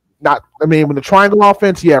 When the triangle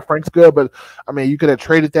offense, yeah, Frank's good, but I mean, you could have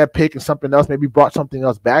traded that pick and something else, maybe brought something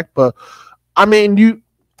else back. But I mean,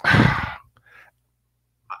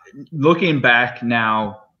 looking back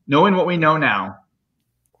now, knowing what we know now,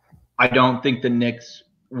 I don't think the Knicks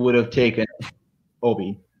would have taken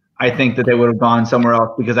Obi. I think that they would have gone somewhere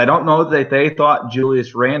else because I don't know that they thought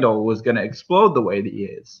Julius Randle was going to explode the way that he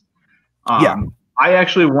is. I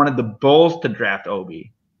actually wanted the Bulls to draft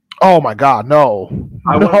Obi. Oh my God, no!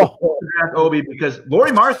 I wanted the Bulls to draft Obi because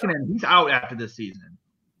Lauri Markkanen, he's out after this season.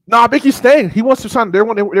 No, I think he's staying. He wants to sign. They're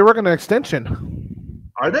working an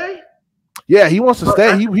extension. Are they? Yeah, he wants to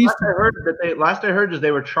stay. Last I heard is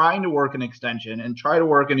they were trying to work an extension and try to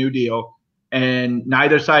work a new deal. And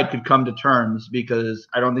neither side could come to terms because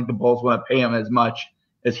I don't think the Bulls want to pay him as much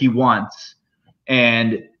as he wants.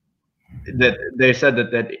 And that they said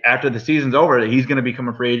that after the season's over, that he's going to become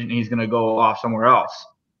a free agent and he's going to go off somewhere else.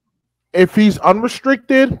 If he's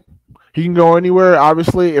unrestricted, he can go anywhere.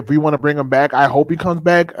 Obviously, if we want to bring him back, I hope he comes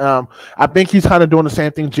back. I think he's kind of doing the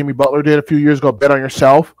same thing Jimmy Butler did a few years ago, bet on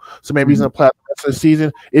yourself. So maybe he's going to play the rest of the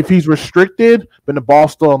season. If he's restricted, then the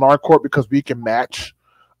ball's still in our court because we can match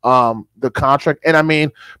the contract. And I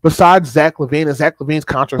mean, besides Zach LaVine, and Zach LaVine's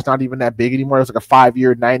contract's not even that big anymore. It's like a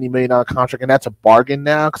 5-year, $90 million contract, and that's a bargain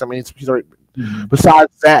now because I mean, he's already,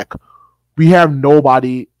 besides Zach, we have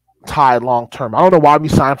nobody tied long term. I don't know why we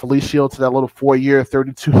signed Felice Shields to that little 4-year,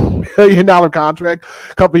 $32 million contract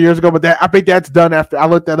a couple of years ago, but I think that's done after I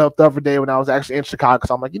looked that up the other day when I was actually in Chicago.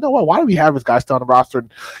 Because I'm like, you know what? Why do we have this guy still on the roster?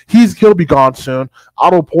 He'll be gone soon.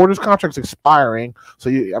 Otto Porter's contract's expiring,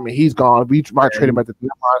 so he's gone. We might trade him at the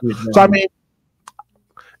deadline. So I mean,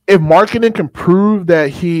 if Markkanen can prove that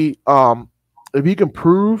if he can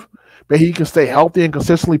prove that he can stay healthy and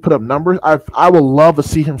consistently put up numbers, I would love to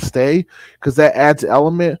see him stay because that adds an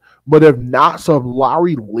element. But if not, so if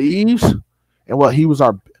Lowry leaves, and he was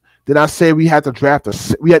then I say we had to draft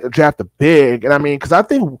a big. And I mean, because I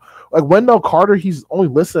think like Wendell Carter, he's only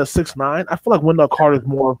listed at 6'9". I feel like Wendell Carter is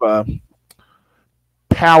more of a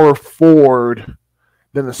power forward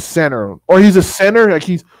than a center, or he's a center. Like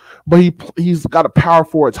he's got a power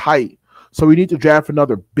forward's height. So we need to draft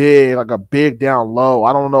another big, like a big down low.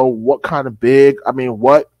 I don't know what kind of big.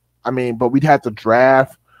 But we'd have to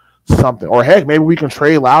draft something. Or heck, maybe we can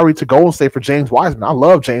trade Lowry to Golden State for James Wiseman. I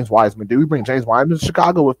love James Wiseman. Dude, we bring James Wiseman to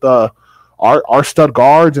Chicago with our stud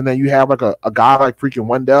guards, and then you have like a guy like freaking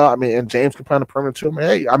Wendell. I mean, and James can play on the perimeter too.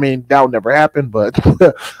 Hey, I mean, that would never happen, but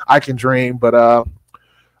I can dream. But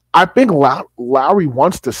I think Lowry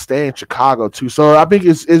wants to stay in Chicago too. So I think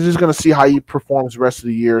it's just going to see how he performs the rest of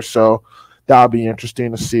the year. So that'll be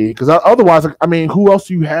interesting to see. Because otherwise, I mean, who else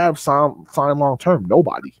do you have signed long term?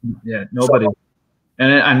 Nobody. Yeah, nobody. So,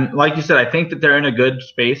 and like you said, I think that they're in a good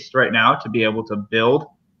space right now to be able to build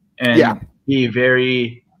and be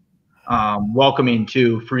very welcoming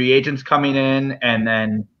to free agents coming in, and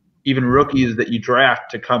then even rookies that you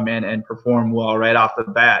draft to come in and perform well right off the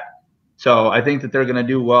bat. So I think that they're going to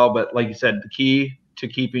do well. But like you said, the key to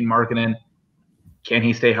keeping Markkanen, can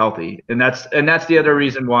he stay healthy? And that's the other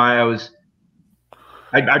reason why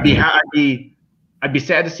I'd be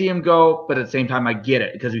sad to see him go, but at the same time, I get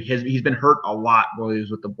it because he's been hurt a lot while he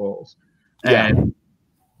was with the Bulls, and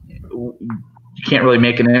you can't really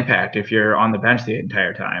make an impact if you're on the bench the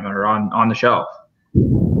entire time or on the shelf.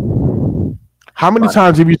 How many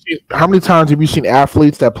times have you seen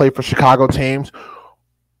athletes that play for Chicago teams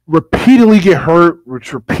repeatedly get hurt,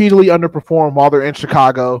 which repeatedly underperform while they're in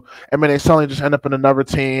Chicago, and then they suddenly just end up in another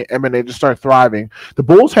team, and then they just start thriving? The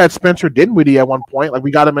Bulls had Spencer Dinwiddie at one point. Like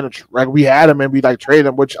we got him we had him and we traded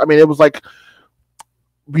him, which I mean it was like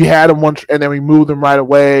we had him once and then we moved him right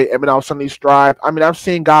away, and then all of a sudden he thrived. I mean, I've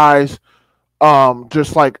seen guys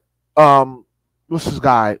just like what's this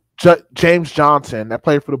guy? James Johnson that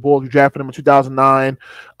played for the Bulls. We drafted him in 2009.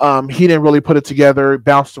 He didn't really put it together,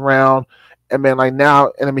 bounced around. And then like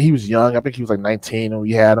now, and I mean, he was young. I think he was like 19 when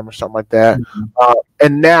we had him or something like that.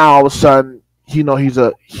 And now all of a sudden, he's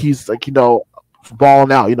balling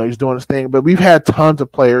out. He's doing his thing. But we've had tons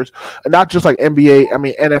of players, and not just like NBA. I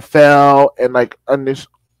mean, NFL and like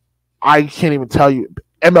I can't even tell you.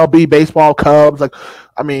 MLB, baseball, Cubs. Like,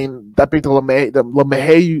 I mean, that big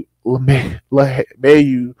LeMahieu,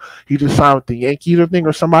 he just signed with the Yankees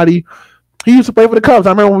or somebody. He used to play for the Cubs.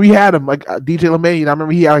 I remember when we had him, like DJ LeMahieu. I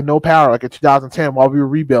remember he had like no power, like in 2010 while we were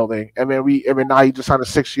rebuilding. And then now he just signed a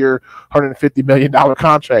 6-year, $150 million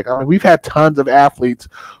contract. I mean, we've had tons of athletes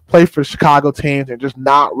play for Chicago teams and just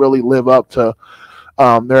not really live up to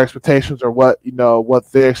their expectations or what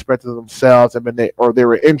they expected of themselves. And they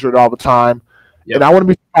were injured all the time. Yep. And I wouldn't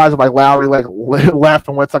be surprised if like Lowry left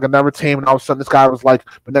and went to like another team, and all of a sudden this guy was like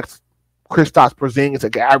the next Kristaps Porzingis,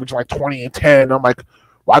 like average like 20 and 10. And I'm like,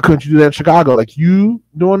 why couldn't you do that in Chicago? Like you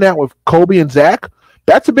doing that with Kobe and Zach,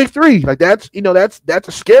 that's a big three. Like that's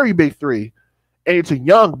a scary big three. And it's a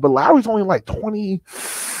young, but Lowry's only like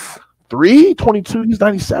 23, 22. He's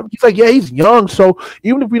 97. He's like, yeah, he's young. So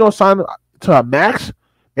even if we don't sign to a max,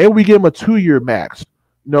 maybe we give him a 2-year max.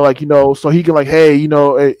 So he can like, hey,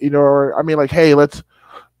 I mean, like, hey, let's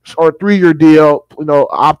or a 3-year deal,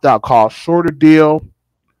 opt out cost, shorter deal.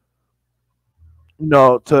 And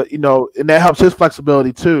that helps his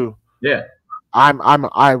flexibility too. Yeah.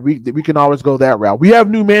 We can always go that route. We have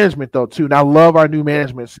new management though too, and I love our new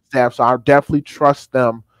management staff, so I definitely trust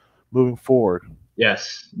them moving forward.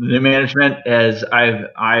 Yes, the new management, as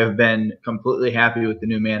I've been completely happy with the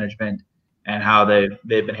new management and how they've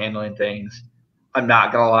been handling things. I'm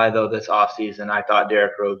not gonna lie though, this offseason I thought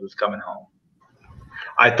Derrick Rose was coming home.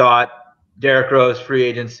 I thought Derrick Rose free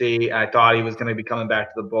agency. I thought he was going to be coming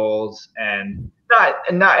back to the Bulls, and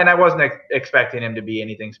I wasn't expecting him to be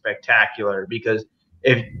anything spectacular, because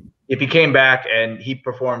if he came back and he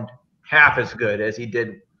performed half as good as he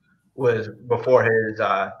did was before his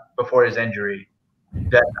injury,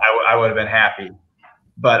 then I would have been happy.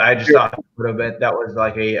 But I just thought that was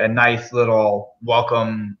like a nice little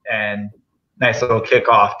welcome and nice little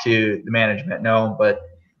kickoff to the management. No, but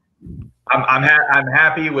I'm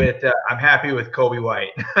happy with Kobe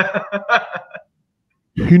White.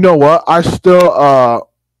 You know what? I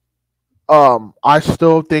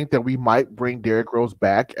still think that we might bring Derrick Rose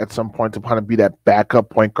back at some point to kind of be that backup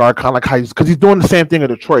point guard, kind of like how because he's doing the same thing in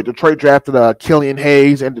Detroit. Detroit drafted Killian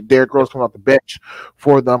Hayes and Derrick Rose coming off the bench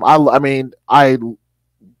for them. I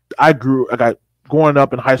grew growing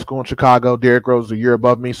up in high school in Chicago. Derrick Rose was a year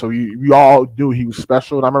above me, so you all knew he was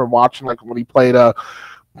special. And I remember watching like when he played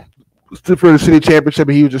for the city championship,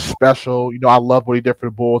 and he was just special. I love what he did for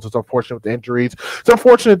the Bulls. It's unfortunate with the injuries. It's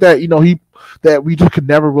unfortunate that that we just could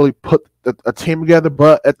never really put a team together.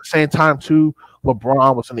 But at the same time, too,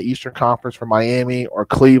 LeBron was in the Eastern Conference for Miami or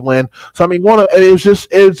Cleveland. So I mean, it was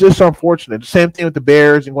just unfortunate. The same thing with the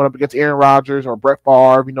Bears and going up against Aaron Rodgers or Brett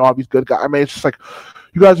Favre. All these good guys. I mean, it's just like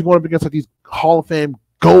you guys are going up against like these Hall of Fame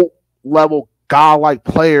GOAT level godlike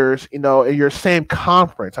players, in your same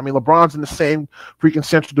conference. I mean, LeBron's in the same freaking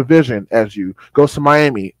Central Division as you, goes to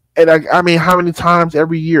Miami. And I mean, how many times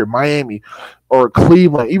every year, Miami or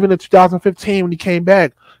Cleveland, even in 2015 when he came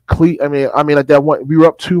back, like that one, we were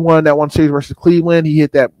up 2-1 that one series versus Cleveland. He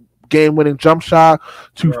hit that game-winning jump shot,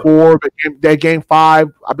 2-4. But that game 5,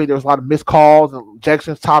 I mean, there was a lot of missed calls, and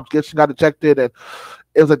Jackson's top Gibson got ejected, and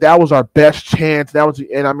it was like that was our best chance.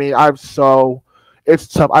 It's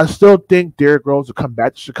tough. I still think Derrick Rose will come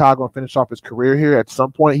back to Chicago and finish off his career here at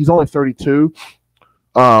some point. He's only 32.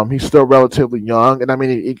 He's still relatively young, and I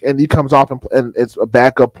mean, he comes off and it's a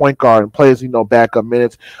backup point guard and plays, backup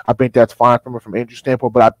minutes. I think that's fine from injury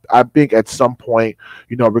standpoint. But I think at some point,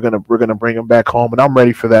 we're gonna bring him back home, and I'm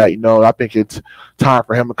ready for that. I think it's time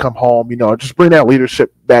for him to come home. Just bring that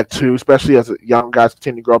leadership back too, especially as young guys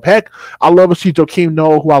continue to grow up. Heck, I love to see Joakim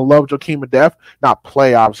Noah, who I love, Joakim to death. Not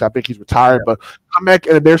play, obviously. I think he's retired, but come back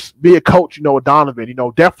and be a coach. With Donovan,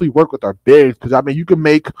 definitely work with our bigs, because I mean, you can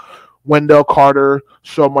make Wendell Carter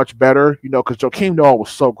so much better, because Joakim Noah was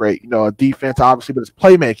so great, defense obviously, but it's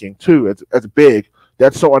playmaking too. It's big.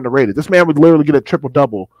 That's so underrated. This man would literally get a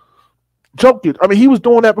triple-double. Jokic, I mean, he was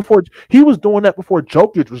doing that before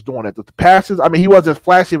Jokic was doing it. The passes, I mean, he wasn't as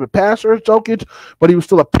flashy of a passer as Jokic, but he was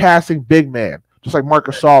still a passing big man, just like Marc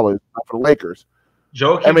Gasol is for the Lakers.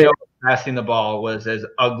 Jokic Noah passing the ball was as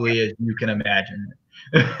ugly as you can imagine,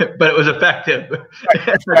 but it was effective.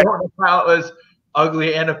 I don't know how it was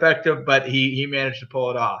ugly and effective, but he managed to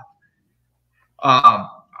pull it off.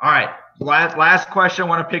 All right, last question. I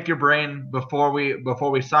want to pick your brain before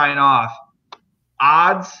we sign off.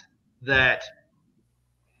 Odds that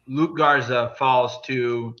Luka Garza falls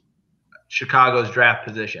to Chicago's draft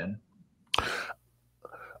position.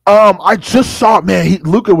 I just saw, man,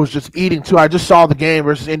 Luka was just eating too. I just saw the game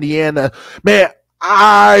versus Indiana. Man,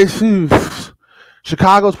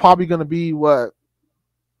 Chicago's probably going to be what?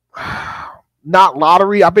 not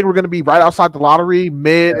lottery. I think we're going to be right outside the lottery,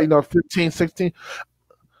 mid, 15, 16.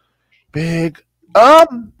 Big.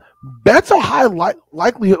 That's a high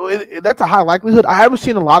likelihood. That's a high likelihood. I haven't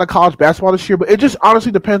seen a lot of college basketball this year, but it just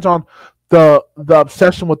honestly depends on the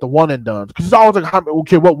obsession with the one and dones. Because it's always like,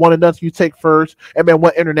 okay, what one and dones can you take first, and then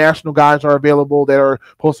what international guys are available that are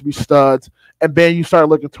supposed to be studs, and then you start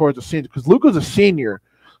looking towards the senior. Because Luka's a senior,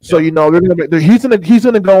 so he's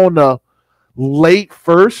gonna go in the late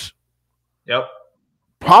first. Yep.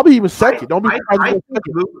 Probably even second. Don't be.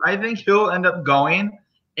 I think he'll end up going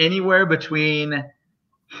anywhere between.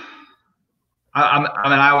 I'm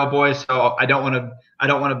an Iowa boy, so I don't want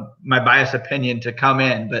my biased opinion to come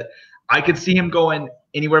in, but I could see him going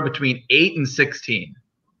anywhere between 8 and 16.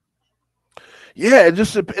 Yeah,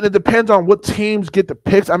 it depends on what teams get the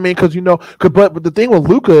picks. I mean, because but the thing with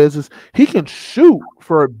Luka is he can shoot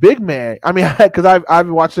for a big man. I mean, because I've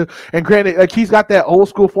been watching, and granted, like he's got that old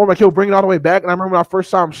school form, like he'll bring it all the way back. And I remember when I first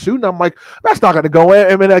saw him shooting, I'm like, that's not gonna go in.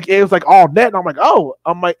 I mean, like it was like all net, and I'm like, oh,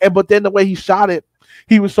 but then the way he shot it,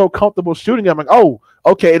 he was so comfortable shooting. I'm like, oh,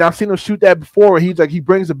 okay. And I've seen him shoot that before. Where he's like, he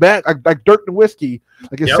brings it back like Dirk Nowitzki,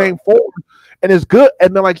 like his same form, and it's good.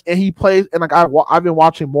 And then and he plays, and like I've been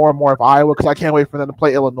watching more and more of Iowa because I can't wait for them to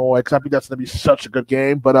play Illinois because I think that's gonna be such a good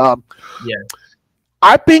game. But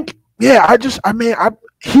I think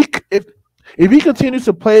if he continues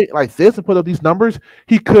to play like this and put up these numbers,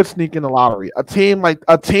 he could sneak in the lottery. A team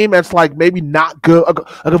that's like maybe not good,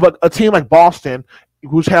 a team like Boston,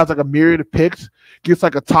 which has like a myriad of picks, gets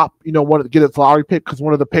like a top, one to get its lottery pick because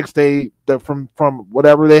one of the picks from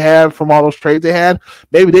whatever they have from all those trades they had,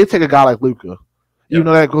 maybe they take a guy like Luka. Yep.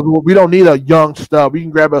 That we don't need a young stud. We can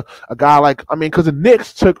grab a guy because the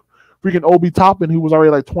Knicks took freaking Obi Toppin, who was already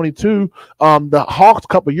like 22. The Hawks a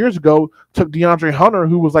couple of years ago took DeAndre Hunter,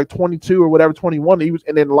 who was like 22 or whatever, 21.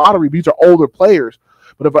 And then lottery, these are older players.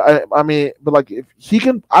 But if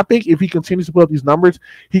he continues to put up these numbers,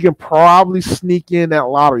 he can probably sneak in that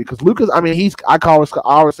lottery because Luka's. I always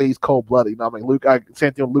say he's cold blooded. Luka,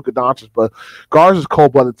 same thing with Luka Doncic, but Garza is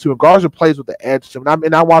cold blooded too. And Garza plays with the edge.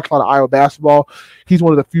 And I watch a lot of Iowa basketball. He's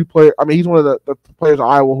one of the few players. He's one of the players in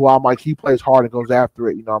Iowa who I'm like, he plays hard and goes after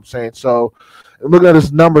it. You know what I'm saying? So looking at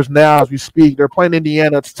his numbers now as we speak, they're playing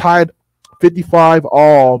Indiana. It's tied 55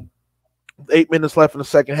 all. 8 minutes left in the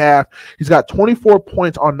second half. He's got 24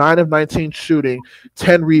 points on 9 of 19 shooting,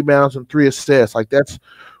 10 rebounds, and 3 assists. Like that's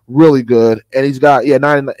really good. And he's got 9,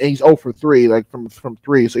 and he's 0 for 3, like from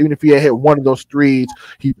 3. So even if he had hit one of those threes,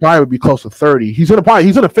 he probably would be close to 30. He's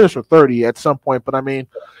gonna finish with 30 at some point. But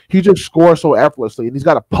he just scores so effortlessly, and he's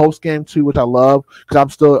got a post game too, which I love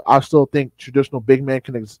because I still think traditional big man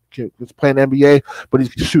can play in the NBA, but he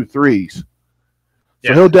can shoot threes.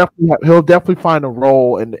 So he'll definitely find a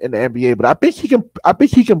role in the NBA, but I think he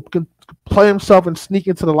can play himself and sneak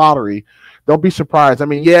into the lottery. Don't be surprised.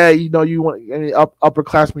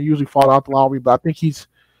 Upperclassmen usually fall out the lottery, but I think he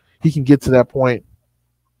can get to that point.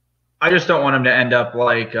 I just don't want him to end up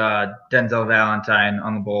like Denzel Valentine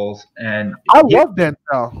on the Bulls. And I love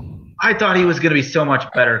Denzel. I thought he was going to be so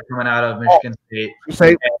much better coming out of Michigan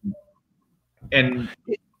State. And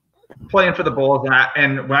playing for the Bulls,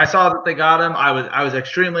 and when I saw that they got him, I was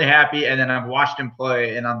extremely happy. And then I've watched him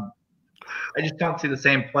play, and I just don't see the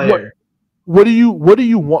same player. What do you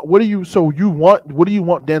want? What do you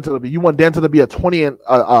want Denzel to be? You want Denzel to be a 20 and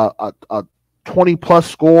a 20 plus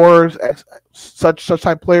scores, such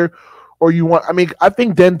type player, or you want? I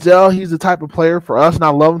think Denzel, he's the type of player for us, and I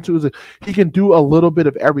love him too. Is he can do a little bit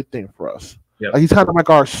of everything for us. Yep. He's kind of like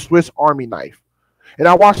our Swiss Army knife. And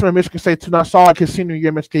I watched him at Michigan State too, and I saw his senior year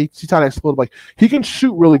at Michigan State. He's kind of exploded. Like he can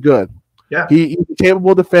shoot really good. Yeah, he's a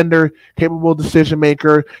capable defender, capable decision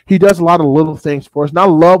maker. He does a lot of little things for us, and I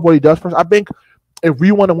love what he does for us. I think if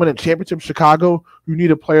we want to win a championship in Chicago, you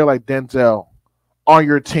need a player like Denzel on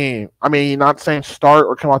your team. Not saying start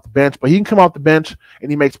or come off the bench, but he can come off the bench and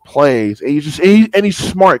he makes plays. And he's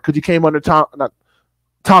smart because he came under Tom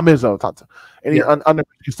Izzo, and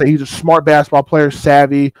he's a smart basketball player,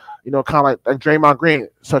 savvy. Kind of like Draymond Green,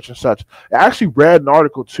 such and such. I actually read an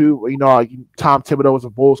article too. Tom Thibodeau was a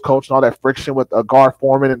Bulls coach and all that friction with Gar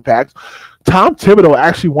Forman and Pax. Tom Thibodeau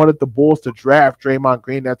actually wanted the Bulls to draft Draymond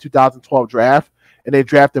Green in that 2012 draft, and they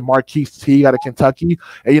drafted Marquise Teague out of Kentucky.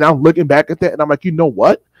 And I'm looking back at that, and I'm like, you know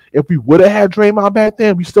what? If we would have had Draymond back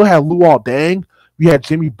then, we still had Luol Deng, we had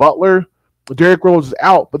Jimmy Butler, Derrick Rose is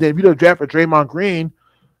out. But then if you'd have drafted Draymond Green,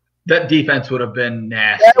 that defense would have been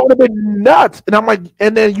nasty. That would have been nuts. And I'm like,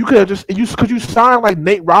 and then you could have just because you signed like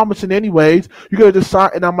Nate Robinson anyways. You could have just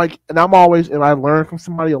signed. And I'm like, and I learned from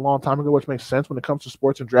somebody a long time ago, which makes sense when it comes to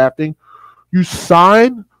sports and drafting. You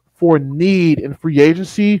sign for need in free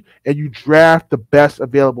agency, and you draft the best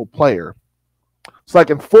available player. It's like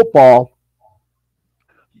in football,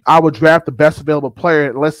 I would draft the best available player.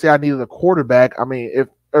 And let's say I needed a quarterback. I mean, if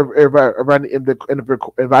the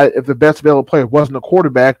best available player wasn't a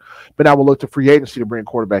quarterback, then I would look to free agency to bring a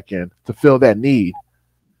quarterback in to fill that need.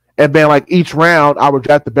 And then like each round, I would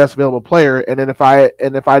draft the best available player. And then if I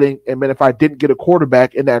didn't get a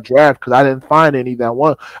quarterback in that draft because I didn't find any that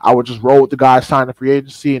one, I would just roll with the guy signed the free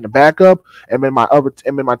agency and the backup, and then my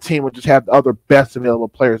team would just have the other best available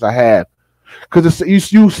players I had. Because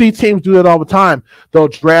you see teams do that all the time. They'll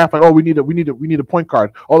draft like, oh, we need a point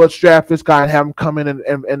guard. Oh, let's draft this guy and have him come in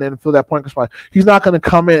and then fill that point guard spot. He's not going to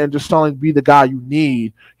come in and just suddenly be the guy you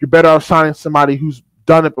need. You're better off signing somebody who's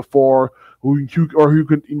done it before, who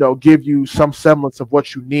could give you some semblance of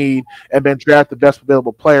what you need, and then draft the best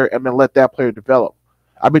available player and then let that player develop.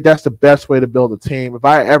 I mean, that's the best way to build a team. If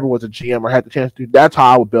I ever was a GM or had the chance to do, that's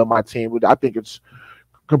how I would build my team. I think it's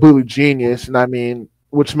completely genius, and I mean,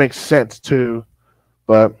 which makes sense too.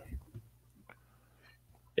 But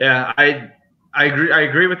yeah, I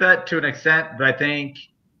agree with that to an extent, but I think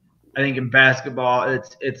in basketball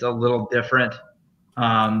it's a little different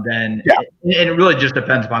than and it really just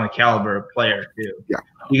depends upon the caliber of player too. Yeah.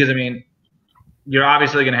 Because I mean, you're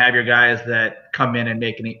obviously going to have your guys that come in and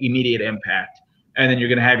make an immediate impact, and then you're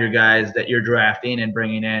going to have your guys that you're drafting and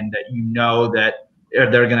bringing in that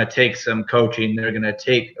that they're going to take some coaching, they're going to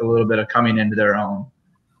take a little bit of coming into their own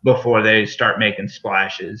before they start making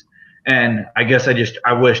splashes. And I guess I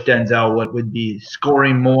wish Denzel would be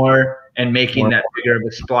scoring more and making that bigger of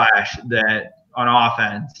a splash that on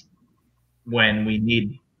offense when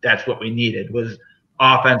that's what we needed was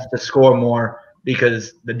offense to score more,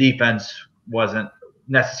 because the defense wasn't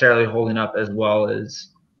necessarily holding up as well as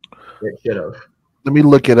it should have. Let me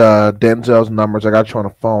look at Denzel's numbers. I got you on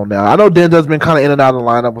the phone now. I know Denzel's been kind of in and out of the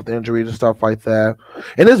lineup with injuries and stuff like that.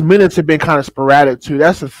 And his minutes have been kind of sporadic too.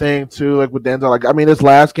 That's the thing too. Like with Denzel, like I mean, his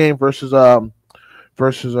last game versus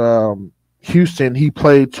Houston, he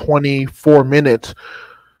played 24 minutes.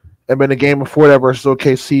 And then the game before that versus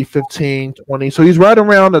OKC, 15, 20. So he's right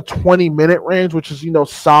around the 20-minute range, which is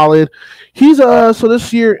solid. He's so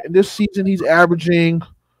this season he's averaging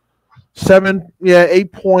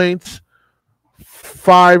 8 points.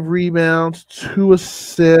 5 rebounds, 2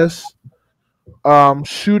 assists,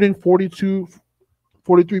 shooting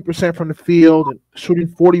 43% from the field, and shooting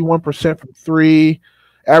 41% from 3,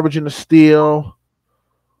 averaging a steal,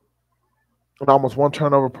 and almost 1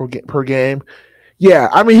 turnover per game. Yeah,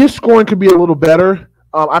 I mean, his scoring could be a little better.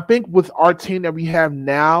 I think with our team that we have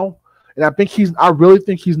now, and I really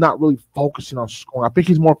think he's not really focusing on scoring. I think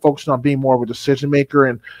he's more focusing on being more of a decision maker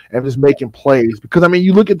and just making plays. Because I mean,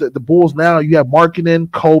 you look at the Bulls now. You have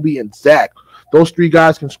Markkanen, Kobe, and Zach. Those 3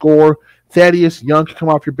 guys can score. Thaddeus Young can come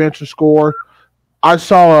off your bench and score. I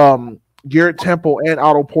saw Garrett Temple and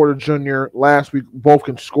Otto Porter Jr. last week. Both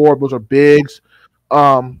can score. Those are bigs.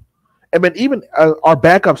 And then even our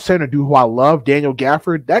backup center, dude, who I love, Daniel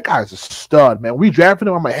Gafford. That guy's a stud, man. We drafted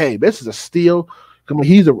him. I'm like, hey, this is a steal.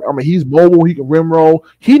 He's mobile. He can rim roll.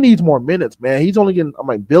 He needs more minutes, man. He's only getting. I'm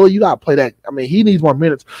like, Billy, you gotta play that. I mean, he needs more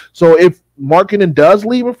minutes. So if Markkanen does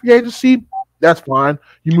leave in free agency, that's fine.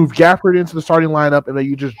 You move Gafford into the starting lineup, and then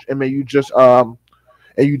you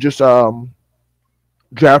just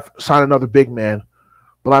sign another big man.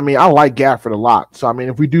 But I mean, I like Gafford a lot. So I mean,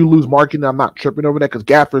 if we do lose Markkanen, I'm not tripping over that because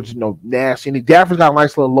Gafford's nasty. And Gafford's got a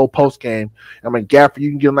nice little low post game. I mean, Gafford,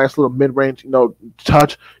 you can get a nice little mid range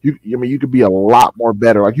touch. You could be a lot more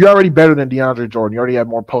better. Like you're already better than DeAndre Jordan. You already have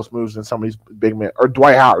more post moves than some of these big men or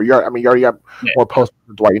Dwight Howard. You already have more post moves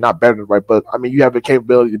than Dwight. You're not better than Dwight, but I mean, you have the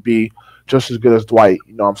capability to be just as good as Dwight.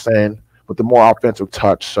 You know what I'm saying? With the more offensive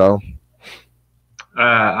touch. So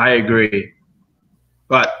I agree.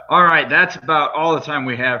 But, all right, that's about all the time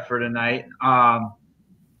we have for tonight.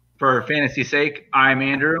 For Fantasy Sake, I'm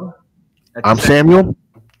Andrew. I'm Samuel.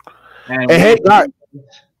 And hey, guys.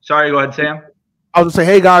 Sorry, go ahead, Sam. I was going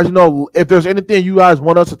to say, hey, guys, if there's anything you guys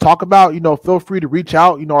want us to talk about, feel free to reach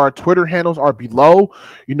out. Our Twitter handles are below.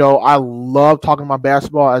 I love talking about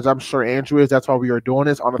basketball, as I'm sure Andrew is. That's why we are doing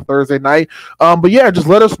this on a Thursday night. But, yeah, just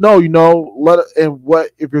let us know,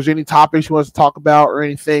 if there's any topics you want us to talk about or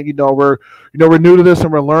anything. We're new to this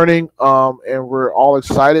and we're learning, and we're all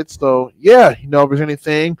excited. So, yeah, if there's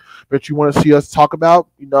anything that you want to see us talk about,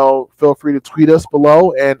 feel free to tweet us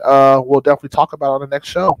below, and we'll definitely talk about it on the next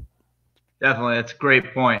show. Definitely. That's a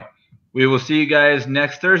great point. We will see you guys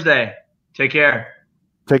next Thursday. Take care.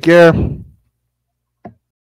 Take care.